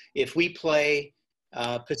example, if we play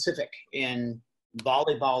Pacific in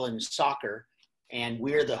volleyball and soccer, and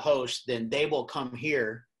we're the host, then they will come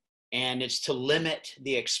here, and it's to limit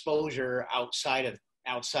the exposure outside of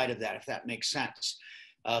that, if that makes sense.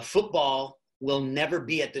 Football will never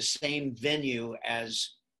be at the same venue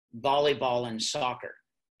as volleyball and soccer,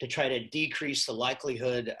 to try to decrease the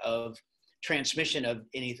likelihood of transmission of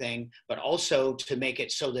anything, but also to make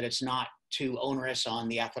it so that it's not too onerous on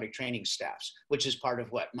the athletic training staffs, which is part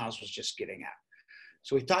of what Miles was just getting at.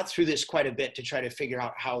 So we thought through this quite a bit to try to figure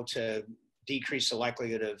out how to decrease the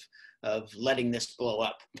likelihood of letting this blow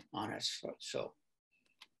up on us. So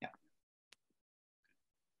yeah.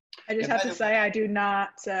 I just have to say, I do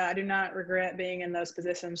not regret being in those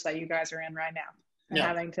positions that you guys are in right now and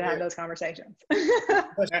having to have those conversations.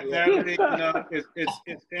 Natalie,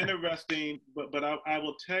 it's interesting, but I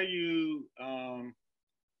will tell you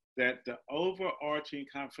that the overarching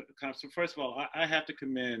first of all, I have to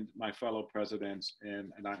commend my fellow presidents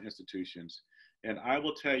and our institutions. And I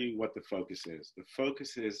will tell you what the focus is. The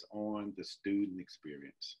focus is on the student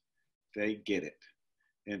experience. They get it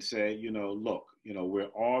and say, look, we're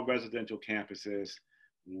all residential campuses.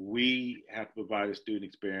 We have to provide a student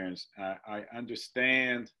experience. I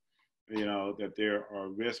understand, that there are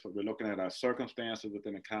risks, but we're looking at our circumstances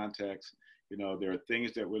within the context. There are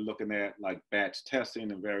things that we're looking at, like batch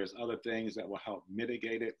testing and various other things that will help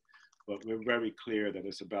mitigate it. But we're very clear that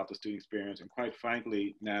it's about the student experience. And quite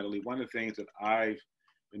frankly, Natalie, one of the things that I've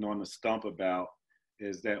been on the stump about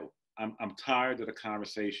is that I'm tired of the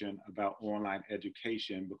conversation about online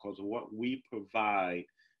education, because what we provide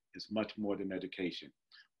is much more than education.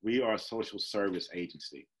 We are a social service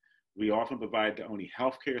agency. We often provide the only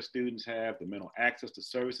healthcare students have, the mental access to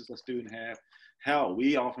services that students have. Hell,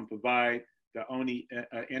 we often provide the only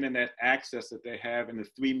internet access that they have in the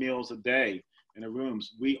 3 meals a day in the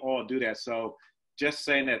rooms. We all do that. So just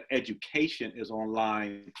saying that education is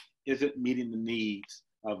online isn't meeting the needs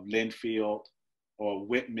of Linfield or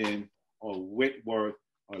Whitman or Whitworth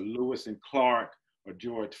or Lewis and Clark or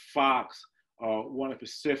George Fox or Warner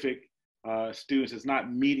Pacific students. It's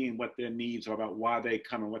not meeting what their needs are about why they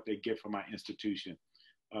come and what they get from our institution.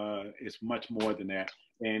 It's much more than that.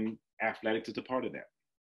 And athletics is a part of that.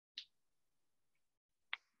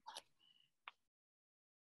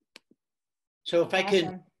 So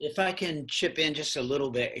if I can chip in just a little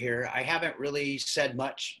bit here, I haven't really said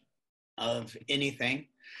much of anything.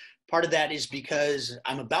 Part of that is because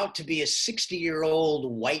I'm about to be a 60-year-old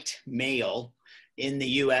white male in the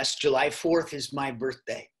US. July 4th is my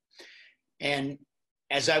birthday. And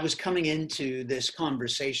as I was coming into this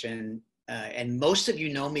conversation, and most of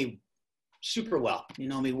you know me super well, you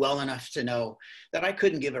know me well enough to know that I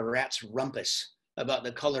couldn't give a rat's rumpus about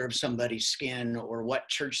the color of somebody's skin or what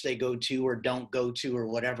church they go to or don't go to or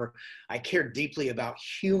whatever. I care deeply about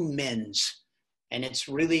humans. And it's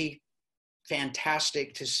really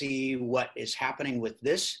fantastic to see what is happening with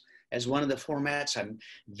this as one of the formats. I'm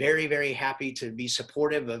very, very happy to be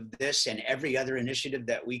supportive of this and every other initiative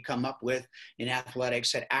that we come up with in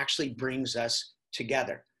athletics that actually brings us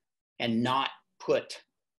together and not put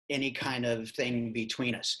any kind of thing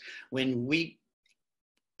between us. When we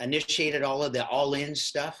initiated all of the all-in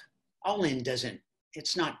stuff, all-in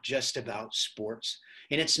it's not just about sports,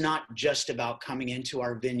 and it's not just about coming into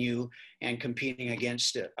our venue and competing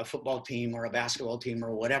against a football team or a basketball team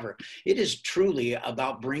or whatever. It is truly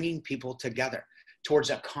about bringing people together towards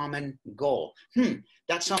a common goal.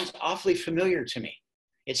 That sounds awfully familiar to me.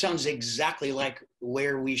 It sounds exactly like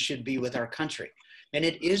where we should be with our country, and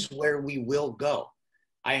it is where we will go.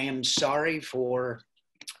 I am sorry for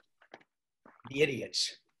the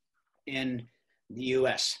idiots in the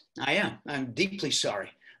US. I'm deeply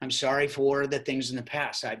sorry. I'm sorry for the things in the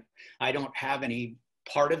past. I don't have any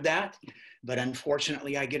part of that, but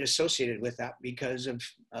unfortunately I get associated with that because of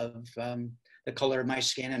the color of my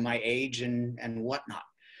skin and my age and whatnot.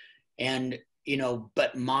 And,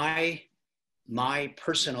 but my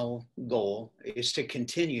personal goal is to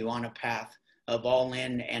continue on a path of all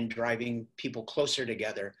in and driving people closer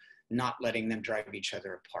together, not letting them drive each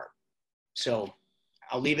other apart. So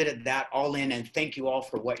I'll leave it at that, all in, and thank you all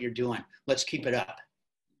for what you're doing. Let's keep it up.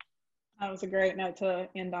 That was a great note to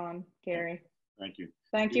end on, Gary. Thank you.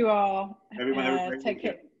 Thank you all. Everyone, have a great Take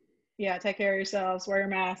care. weekend. Yeah, take care of yourselves. Wear your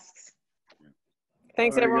masks.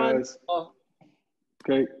 Thanks, All right, everyone. guys.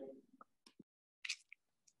 Okay.